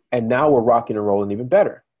right. And now we're rocking and rolling even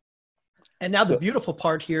better. And now the beautiful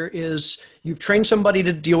part here is you've trained somebody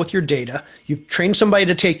to deal with your data. You've trained somebody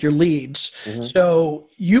to take your leads. Mm-hmm. So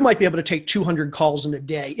you might be able to take 200 calls in a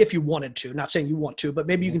day if you wanted to. Not saying you want to, but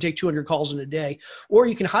maybe you can take 200 calls in a day. Or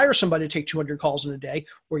you can hire somebody to take 200 calls in a day.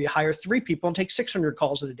 Or you hire 3 people and take 600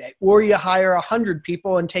 calls in a day. Or you hire 100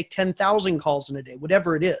 people and take 10,000 calls in a day,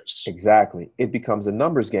 whatever it is. Exactly. It becomes a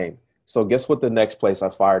numbers game. So guess what the next place I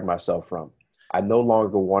fired myself from? I no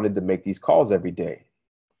longer wanted to make these calls every day.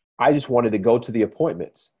 I just wanted to go to the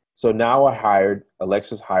appointments. So now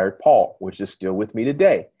Alexis hired Paul, which is still with me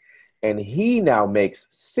today. And he now makes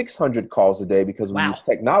 600 calls a day because we use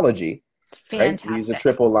technology. Fantastic. Right? We use a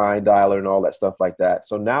triple line dialer and all that stuff like that.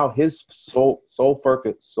 So now his sole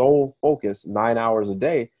focus 9 hours a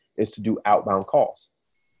day is to do outbound calls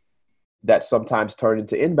that sometimes turn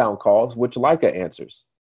into inbound calls, which Leica answers.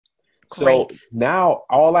 Great. So now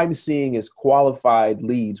all I'm seeing is qualified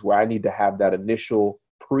leads where I need to have that initial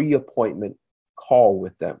pre-appointment call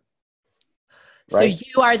with them. Right? So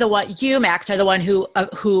you, Max, are the one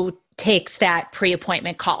who takes that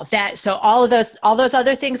pre-appointment call. So all those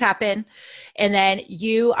other things happen, and then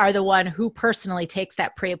you are the one who personally takes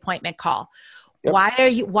that pre-appointment call. Yep.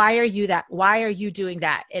 Why are you doing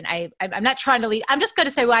that? And I'm not trying to lead. I'm just going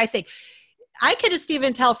to say what I think. I could just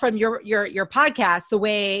even tell from your podcast,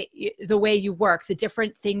 the way you work, the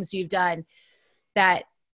different things you've done, that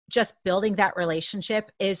just building that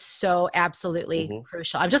relationship is so absolutely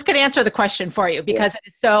crucial. I'm just going to answer the question for you because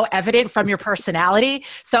it's so evident from your personality,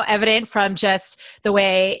 so evident from just the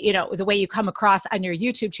way you come across on your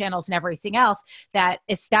YouTube channels and everything else, that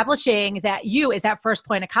establishing that you is that first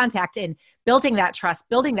point of contact and building that trust,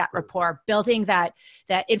 building that rapport, building that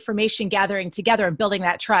information gathering together and building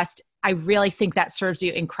that trust. I really think that serves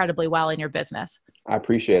you incredibly well in your business. I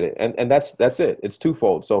appreciate it. And that's it. It's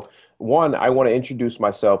twofold. So one, I want to introduce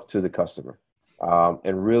myself to the customer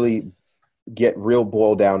and really get real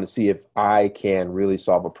boiled down to see if I can really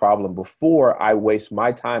solve a problem before I waste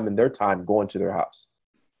my time and their time going to their house.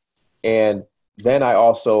 And then I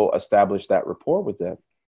also establish that rapport with them.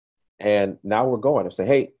 And now we're going. I say,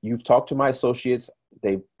 hey, you've talked to my associates.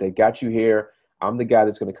 They got you here. I'm the guy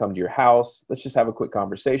that's going to come to your house. Let's just have a quick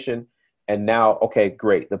conversation. And now, okay,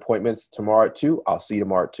 great. The appointment's tomorrow at 2:00. I'll see you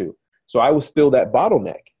tomorrow at 2:00. So I was still that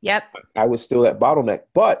bottleneck. Yep. I was still that bottleneck,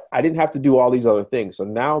 but I didn't have to do all these other things. So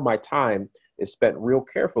now my time is spent real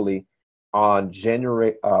carefully on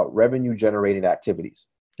revenue generating activities.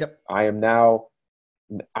 Yep. I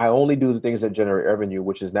only do the things that generate revenue,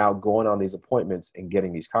 which is now going on these appointments and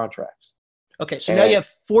getting these contracts. Okay. So now you have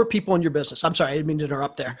 4 people in your business. I'm sorry, I didn't mean to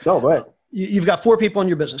interrupt there. No, go ahead. You've got 4 people in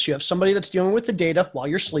your business. You have somebody that's dealing with the data while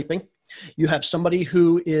you're sleeping. You have somebody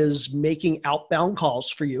who is making outbound calls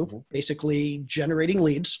for you, basically generating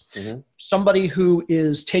leads. Somebody who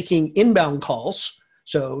is taking inbound calls.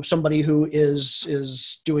 So somebody who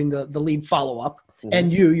is doing the lead follow-up.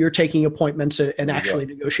 And you're taking appointments and actually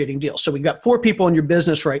negotiating deals. So we've got 4 people in your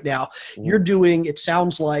business right now. You're doing, it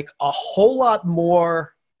sounds like, a whole lot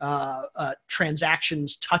more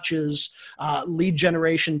transactions, touches, lead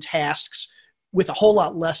generation tasks with a whole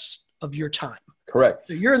lot less of your time. Correct.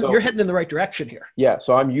 So you're heading in the right direction here. Yeah.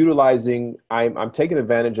 So I'm taking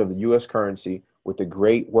advantage of the U.S. currency with the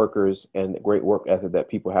great workers and the great work ethic that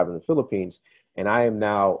people have in the Philippines. And I am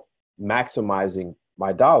now maximizing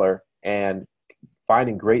my dollar and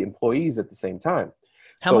finding great employees at the same time.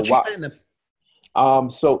 How much are you paying them?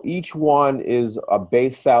 So each one is a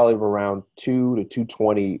base salary of around $200 to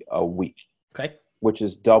 $220 a week. Okay. Which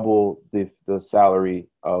is double the salary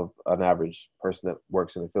of an average person that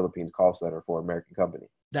works in the Philippines call center for an American company.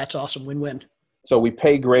 That's awesome. Win-win. So we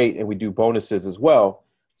pay great and we do bonuses as well.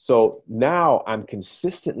 So now I'm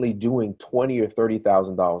consistently doing $20,000 or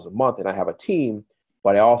 $30,000 a month, and I have a team,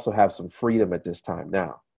 but I also have some freedom at this time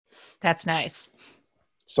now. That's nice.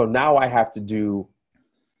 So now I have to do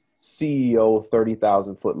CEO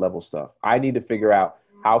 30,000 foot level stuff. I need to figure out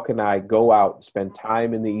how can I go out and spend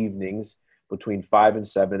time in the evenings between 5 and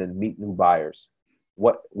 7 and meet new buyers.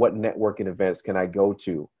 What networking events can I go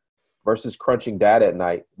to versus crunching data at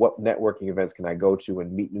night? What networking events can I go to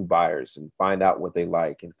and meet new buyers and find out what they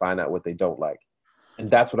like and find out what they don't like?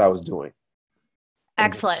 And that's what I was doing.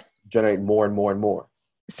 Excellent. Generate more and more and more.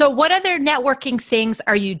 So what other networking things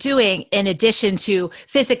are you doing in addition to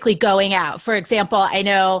physically going out? For example, I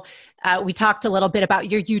know we talked a little bit about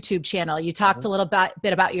your YouTube channel. You talked a little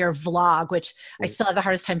bit about your vlog, which I still have the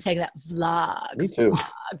hardest time saying that. Vlog. Me too.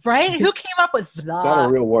 Vlog, right? Who came up with vlog? It's not a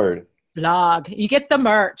real word. Vlog. You get the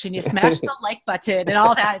merch and you smash the like button and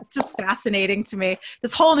all that. It's just fascinating to me.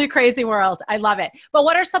 This whole new crazy world. I love it. But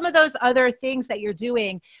what are some of those other things that you're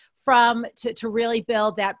doing to really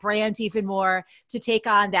build that brand even more, to take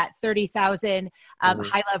on that 30,000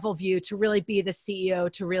 high level view, to really be the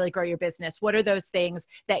CEO, to really grow your business? What are those things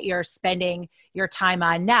that you're spending your time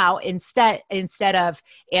on now instead of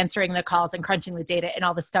answering the calls and crunching the data and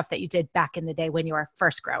all the stuff that you did back in the day when you were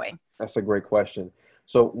first growing? That's a great question.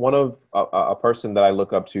 So one of a person that I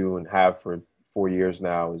look up to and have for 4 years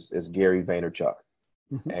now is Gary Vaynerchuk.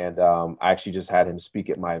 And I actually just had him speak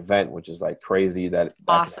at my event, which is like crazy that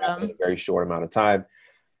awesome. In a very short amount of time.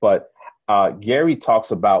 But Gary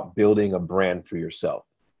talks about building a brand for yourself.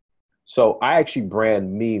 So I actually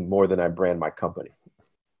brand me more than I brand my company.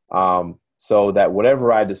 So that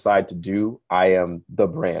whatever I decide to do, I am the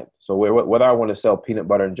brand. So whether I want to sell peanut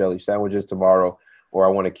butter and jelly sandwiches tomorrow, or I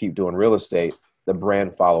want to keep doing real estate, the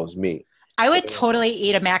brand follows me. I would totally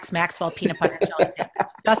eat a Maxwell peanut butter and jelly sandwich.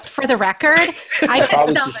 Just for the record, I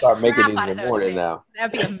could start making these in the morning now.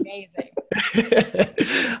 That'd be amazing.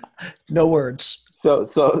 No words. So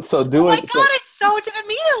doing. Oh my God, I so didn't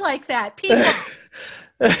mean it like that. People,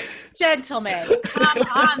 gentlemen, come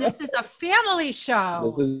on. This is a family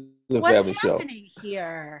show. This is a What's family show. happening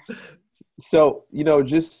here? So,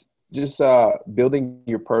 just building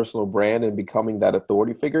your personal brand and becoming that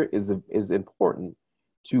authority figure is important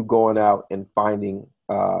to going out and finding.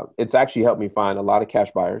 It's actually helped me find a lot of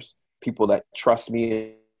cash buyers, people that trust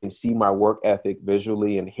me and see my work ethic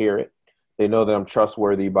visually and hear it. They know that I'm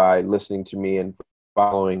trustworthy by listening to me and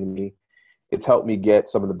following me. It's helped me get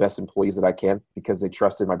some of the best employees that I can because they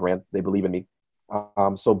trusted my brand. They believe in me.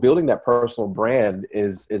 So building that personal brand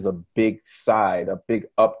is a big side, a big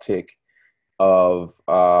uptick of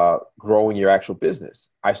growing your actual business.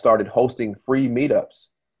 I started hosting free meetups.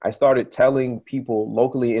 I started telling people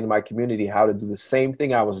locally in my community how to do the same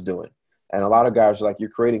thing I was doing. And a lot of guys are like, you're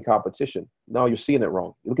creating competition. No, you're seeing it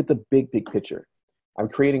wrong. Look at the big picture. I'm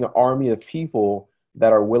creating an army of people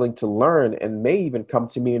that are willing to learn and may even come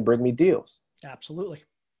to me and bring me deals. Absolutely.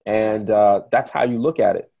 And that's how you look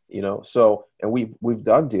at it, So, and we've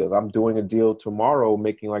done deals. I'm doing a deal tomorrow,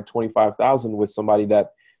 making like 25,000 with somebody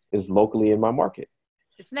that is locally in my market.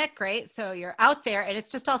 Isn't that great? So you're out there, and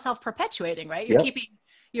it's just all self-perpetuating, right? Yep.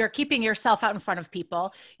 You're keeping yourself out in front of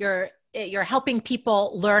people. You're helping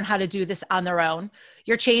people learn how to do this on their own.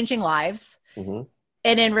 You're changing lives. Mm-hmm.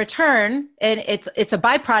 And in return, and it's a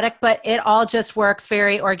byproduct, but it all just works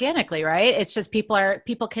very organically, right? It's just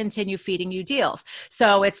people continue feeding you deals.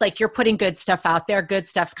 So it's like you're putting good stuff out there, good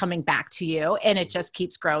stuff's coming back to you, and it just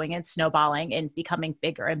keeps growing and snowballing and becoming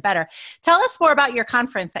bigger and better. Tell us more about your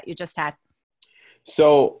conference that you just had.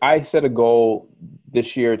 So I set a goal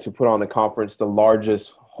this year to put on a conference, the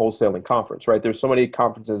largest wholesaling conference, right? There's so many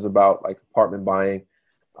conferences about like apartment buying,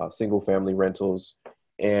 single family rentals,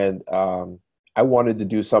 and I wanted to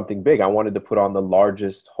do something big. I wanted to put on the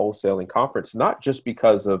largest wholesaling conference, not just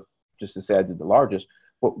because of just to say I did the largest,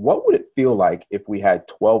 but what would it feel like if we had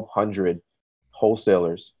 1,200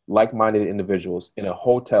 wholesalers, like-minded individuals in a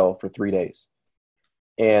hotel for 3 days?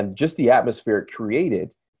 And just the atmosphere it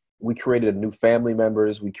created, we created new family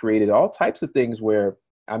members. We created all types of things where,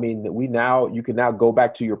 you can now go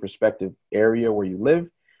back to your prospective area where you live,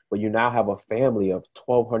 but you now have a family of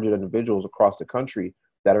 1,200 individuals across the country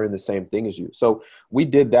that are in the same thing as you. So we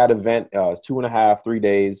did that event 2.5, 3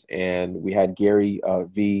 days, and we had Gary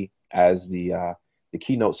V as the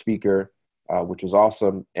keynote speaker, which was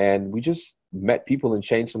awesome. And we just met people and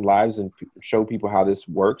changed some lives and showed people how this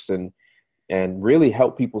works and really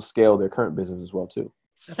help people scale their current business as well too.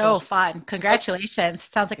 So fun. Congratulations.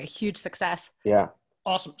 Sounds like a huge success. Yeah.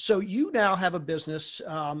 Awesome. So you now have a business,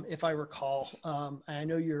 if I recall. I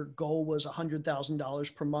know your goal was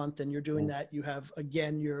 $100,000 per month, and you're doing that. You have,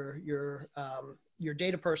 again, your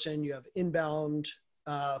data person. You have inbound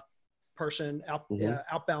person,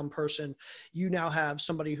 outbound person. You now have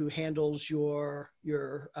somebody who handles your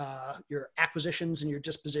acquisitions and your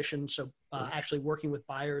disposition. So actually working with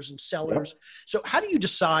buyers and sellers. Yep. So how do you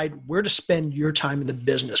decide where to spend your time in the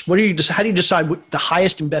business? How do you decide what the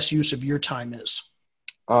highest and best use of your time is?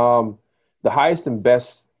 The highest and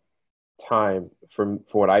best time for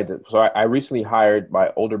what I did. So I recently hired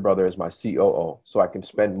my older brother as my COO, so I can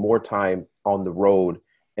spend more time on the road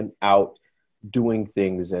and out doing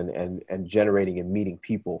things and generating and meeting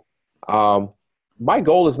people. My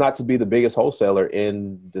goal is not to be the biggest wholesaler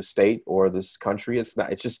in the state or this country.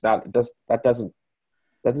 That doesn't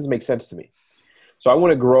make sense to me. So I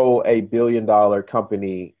want to grow a $1 billion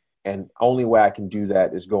company, and only way I can do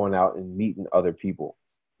that is going out and meeting other people.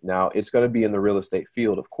 Now, it's going to be in the real estate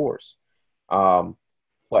field, of course.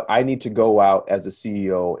 But I need to go out as a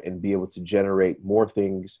CEO and be able to generate more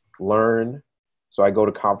things, learn. So I go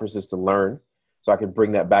to conferences to learn so I can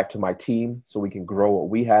bring that back to my team so we can grow what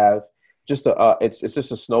we have. It's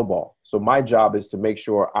just a snowball. So my job is to make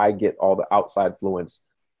sure I get all the outside influence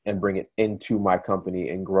and bring it into my company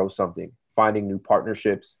and grow something, finding new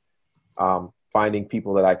partnerships, finding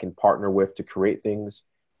people that I can partner with to create things.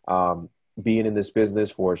 Being in this business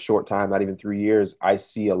for a short time, not even 3 years, I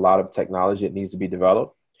see a lot of technology that needs to be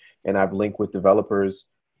developed. And I've linked with developers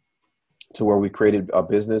to where we created a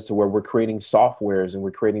business to where we're creating softwares and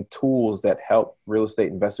we're creating tools that help real estate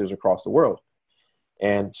investors across the world.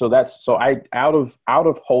 And so out of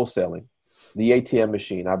wholesaling, the ATM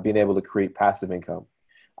machine, I've been able to create passive income.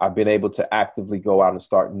 I've been able to actively go out and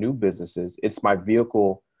start new businesses. It's my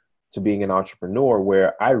vehicle to being an entrepreneur,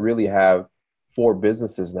 where I really have 4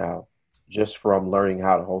 businesses now just from learning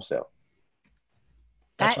how to wholesale.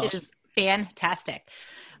 That awesome. Is fantastic.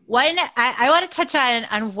 I want to touch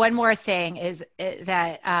on one more thing is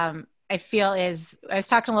that I feel is, I was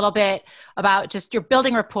talking a little bit about just your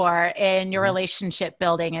building rapport and your relationship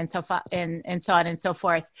building and so on and so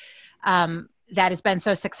forth. That has been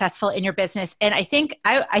so successful in your business. And I think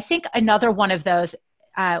another one of those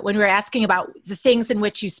when we were asking about the things in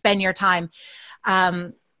which you spend your time,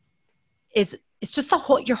 is it's just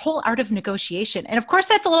your whole art of negotiation. And of course,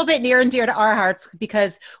 that's a little bit near and dear to our hearts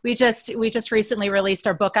because we just recently released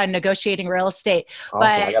our book on negotiating real estate. Awesome.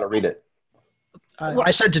 But I got to read it.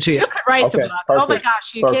 I sent it to you. You could write the book. Perfect. Oh my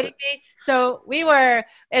gosh, are you kidding me? So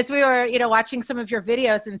as we were, watching some of your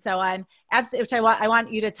videos and so on, which I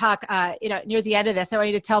want you to talk, near the end of this, I want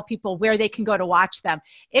you to tell people where they can go to watch them.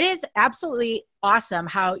 It is absolutely awesome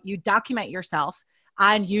how you document yourself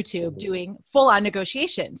on YouTube doing full-on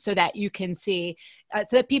negotiations so that you can see,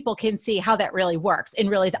 so that people can see how that really works and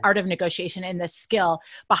really the art of negotiation and the skill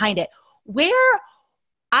behind it.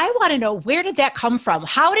 I want to know, where did that come from?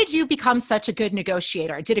 How did you become such a good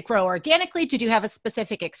negotiator? Did it grow organically? Did you have a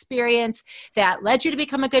specific experience that led you to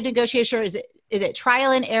become a good negotiator? Is it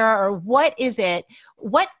trial and error, or what is it?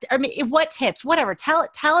 What tips, whatever,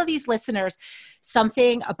 tell these listeners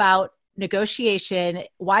something about negotiation,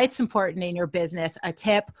 why it's important in your business, a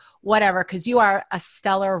tip, whatever, because you are a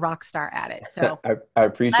stellar rock star at it. So I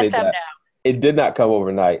appreciate that. It did not come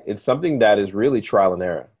overnight. It's something that is really trial and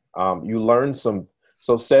error. You learn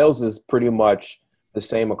so sales is pretty much the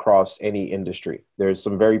same across any industry. There's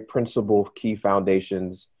some very principal key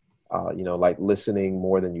foundations, like listening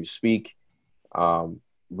more than you speak,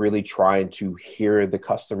 really trying to hear the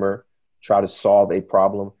customer, try to solve a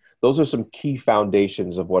problem. Those are some key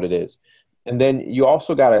foundations of what it is. And then you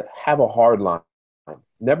also got to have a hard line.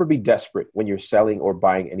 Never be desperate when you're selling or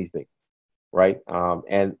buying anything, right?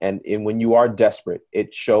 And when you are desperate,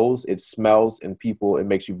 it shows, it smells, and it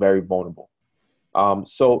makes you very vulnerable.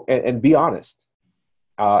 So be honest.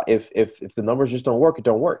 If the numbers just don't work, it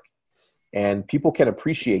don't work. And people can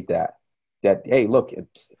appreciate that, hey, look,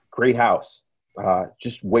 it's a great house,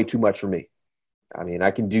 just way too much for me. I mean,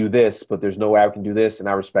 I can do this, but there's no way I can do this. And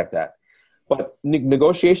I respect that. But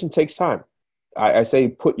negotiation takes time. I say,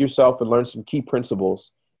 put yourself and learn some key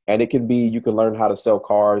principles. And it can be, you can learn how to sell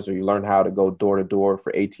cars, or you learn how to go door to door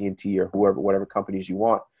for AT&T or whatever companies you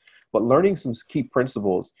want. But learning some key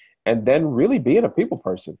principles and then really being a people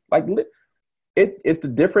person. Like it's the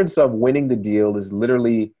difference of winning the deal is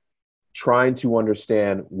literally trying to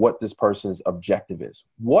understand what this person's objective is.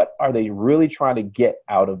 What are they really trying to get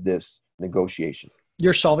out of this negotiation?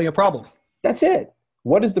 You're solving a problem. That's it.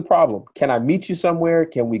 What is the problem? Can I meet you somewhere?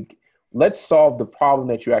 Let's solve the problem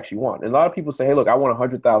that you actually want. And a lot of people say, hey, look, I want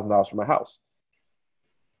 $100,000 for my house.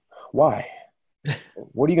 Why?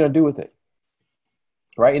 What are you going to do with it?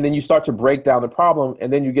 Right. And then you start to break down the problem,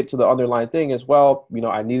 and then you get to the underlying thing as well.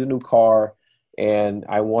 I need a new car and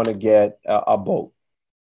I want to get a boat.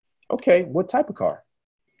 Okay. What type of car?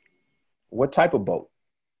 What type of boat?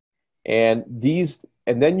 And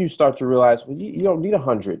then you start to realize, well, you don't need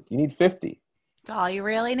 100, you need 50. That's all you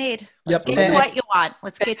really need. Let's get you what you want.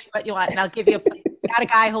 Let's get you what you want. And I'll give you got a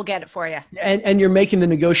guy who'll get it for you. And you're making the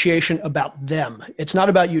negotiation about them. It's not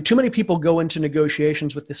about you. Too many people go into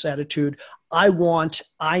negotiations with this attitude. I want,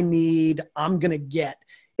 I need, I'm going to get.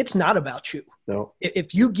 It's not about you. No.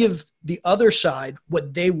 If you give the other side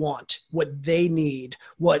what they want, what they need,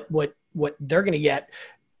 what they're going to get,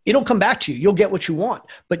 it'll come back to you. You'll get what you want,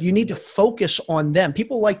 but you need to focus on them.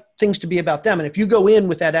 People like things to be about them. And if you go in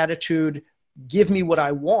with that attitude, give me what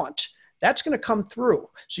I want, that's going to come through.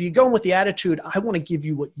 So you go in with the attitude, I want to give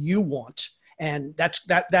you what you want. And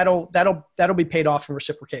that'll be paid off in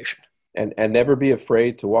reciprocation. And never be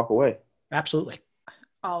afraid to walk away. Absolutely.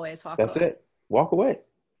 Always walk away. That's it. Walk away.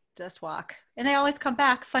 Just walk. And they always come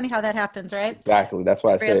back. Funny how that happens, right? Exactly. That's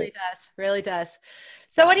why I say it. Really does. Really does.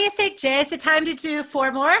 So what do you think, Jay? Is it time to do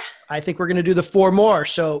 4 more? I think we're going to do the 4 more.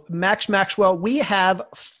 So Maxwell, we have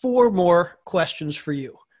 4 more questions for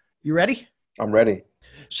you. You ready? I'm ready.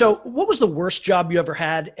 So what was the worst job you ever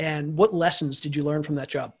had, and what lessons did you learn from that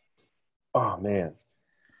job? Oh, man.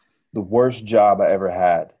 The worst job I ever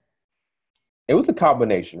had. It was a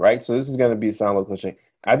combination, right? So this is going to sound a little cliche.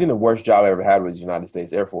 I think the worst job I ever had was United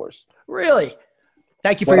States Air Force. Really?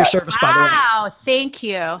 Thank you for your service, by the way. Wow, thank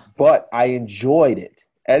you. But I enjoyed it.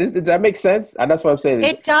 Does that make sense? And that's what I'm saying.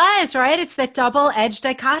 It does, right? It's that double-edged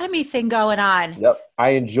dichotomy thing going on. Yep. I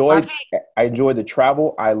enjoyed the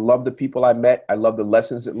travel. I love the people I met. I love the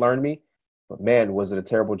lessons it learned me. But man, was it a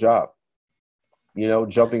terrible job.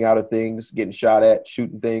 Jumping out of things, getting shot at,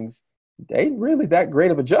 shooting things. They ain't really that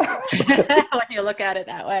great of a job. When you look at it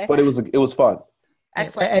that way. But it was fun.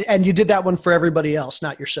 Excellent. And you did that one for everybody else,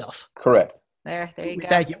 not yourself. Correct. There you go.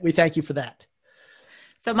 Thank you. We thank you for that.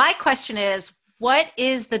 So my question is, what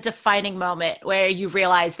is the defining moment where you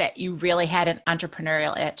realized that you really had an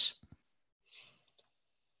entrepreneurial itch?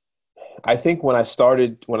 I think when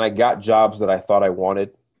I got jobs that I thought I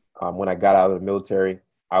wanted, when I got out of the military,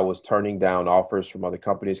 I was turning down offers from other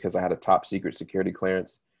companies because I had a top secret security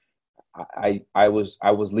clearance. I was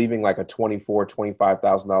leaving like a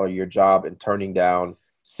 $25,000 a year job and turning down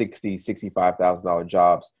 $65,000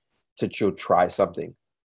 jobs to try something.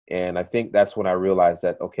 And I think that's when I realized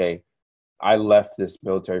that, okay, I left this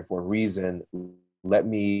military for a reason. Let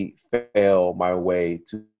me fail my way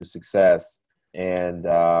to success, and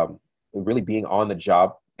really being on the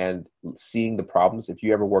job and seeing the problems. If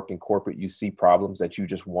you ever work in corporate, you see problems that you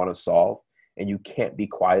just want to solve and you can't be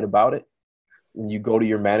quiet about it. And you go to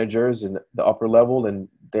your managers in the upper level and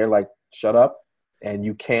they're like, shut up, and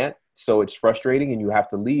you can't. So it's frustrating and you have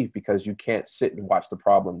to leave because you can't sit and watch the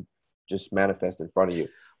problem just manifest in front of you.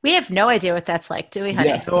 We have no idea what that's like, do we, honey?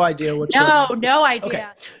 Yeah, no idea what's no idea. Okay.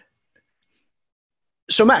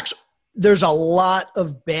 So Max, there's a lot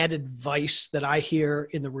of bad advice that I hear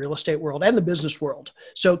in the real estate world and the business world.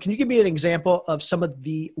 So can you give me an example of some of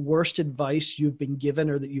the worst advice you've been given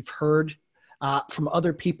or that you've heard from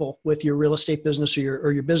other people with your real estate business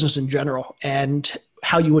or your business in general, and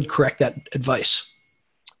how you would correct that advice?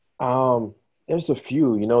 There's a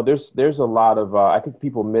few, there's a lot of, I think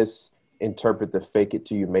people misinterpret the fake it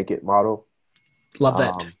till you make it model. Love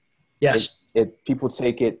that. Yes. People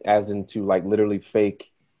take it as into like literally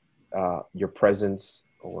fake your presence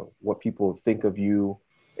or what people think of you.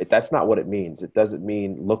 That's not what it means. It doesn't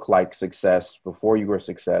mean look like success before you are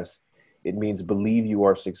success. It means believe you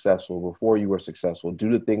are successful before you are successful.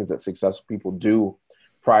 Do the things that successful people do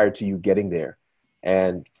prior to you getting there,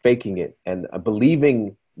 and faking it and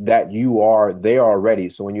believing that you are there already.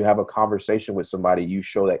 So when you have a conversation with somebody, you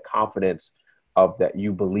show that confidence of that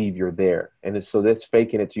you believe you're there. And so that's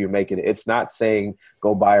faking it till you're making it. It's not saying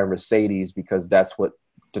go buy a Mercedes because that's what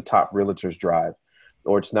the top realtors drive,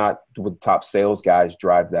 or it's not what top sales guys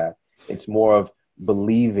drive that. It's more of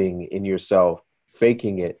believing in yourself,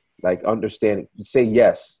 faking it, like understanding, say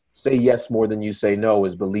yes more than you say no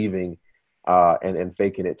is believing and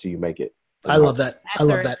faking it till you make it. I love that. That's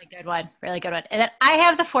a really good one. Really good one. And then I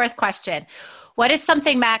have the fourth question. What is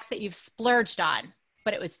something, Max, that you've splurged on,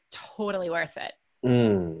 but it was totally worth it?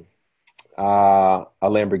 A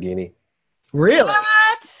Lamborghini. Really?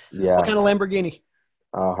 What? Yeah. What kind of Lamborghini?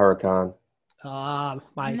 Huracan. My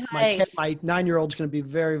Nice. 9-year-old's going to be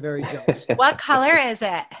very, very jealous. What color is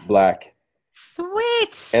it? Black.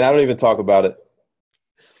 Sweet. And I don't even talk about it.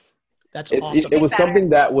 That's awesome. It was something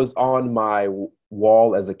that was on my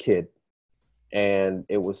wall as a kid. And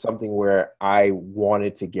it was something where I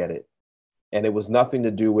wanted to get it. And it was nothing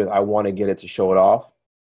to do with I want to get it to show it off,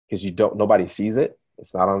 because nobody sees it.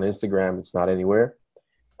 It's not on Instagram. It's not anywhere.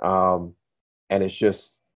 And it's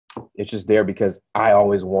just there because I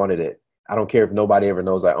always wanted it. I don't care if nobody ever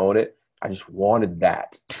knows I own it. I just wanted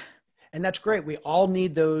that. And that's great. We all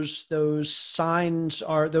need those signs,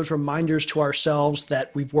 or those reminders to ourselves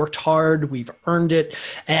that we've worked hard, we've earned it.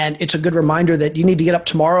 And it's a good reminder that you need to get up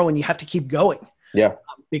tomorrow and you have to keep going. Yeah.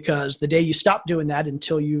 Because the day you stop doing that,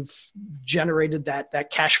 until you've generated that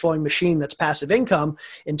cash flowing machine that's passive income,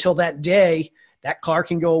 until that day, that car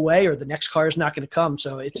can go away or the next car is not going to come.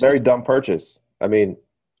 So it's a very dumb purchase. I mean,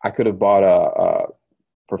 I could have bought a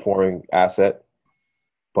performing asset,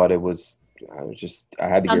 but I had to get rid of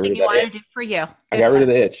that. Something you wanted to do for you. I got rid of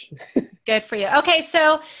the itch. Good for you. Okay,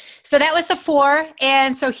 so that was the 4,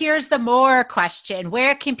 and so here's the more question: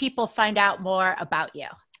 where can people find out more about you?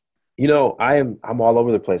 I'm all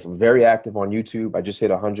over the place. I'm very active on YouTube. I just hit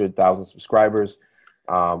 100,000 subscribers.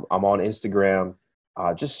 I'm on Instagram.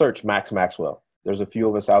 Just search Max Maxwell. There's a few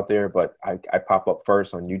of us out there, but I pop up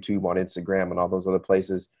first on YouTube, on Instagram, and all those other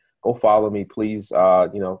places. Go follow me, please.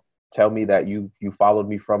 Tell me that you followed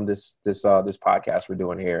me from this podcast we're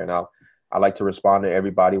doing here. And I like to respond to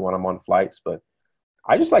everybody when I'm on flights, but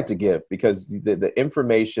I just like to give, because the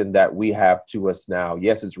information that we have to us now,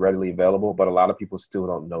 yes, it's readily available, but a lot of people still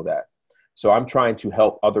don't know that. So I'm trying to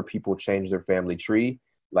help other people change their family tree,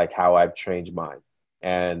 like how I've changed mine.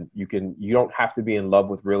 And you don't have to be in love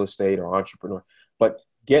with real estate or entrepreneur, but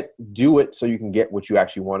do it so you can get what you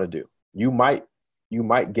actually want to do. You might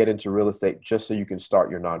get into real estate just so you can start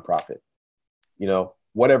your nonprofit,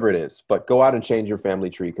 whatever it is, but go out and change your family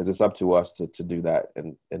tree, because it's up to us to do that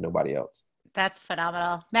and nobody else. That's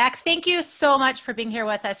phenomenal. Max, thank you so much for being here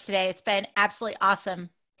with us today. It's been absolutely awesome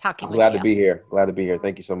talking with you. Glad to be here. Glad to be here.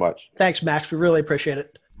 Thank you so much. Thanks, Max. We really appreciate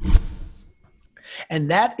it.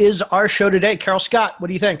 And that is our show today. Carol Scott, what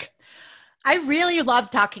do you think? I really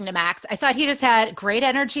loved talking to Max. I thought he just had great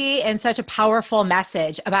energy and such a powerful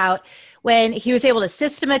message about when he was able to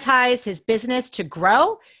systematize his business to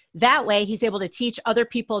grow, that way he's able to teach other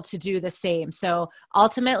people to do the same. So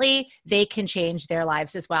ultimately they can change their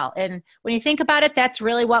lives as well. And when you think about it, that's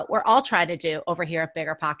really what we're all trying to do over here at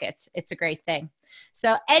BiggerPockets. It's a great thing.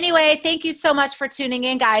 So anyway, thank you so much for tuning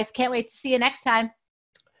in, guys. Can't wait to see you next time.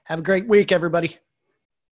 Have a great week, everybody.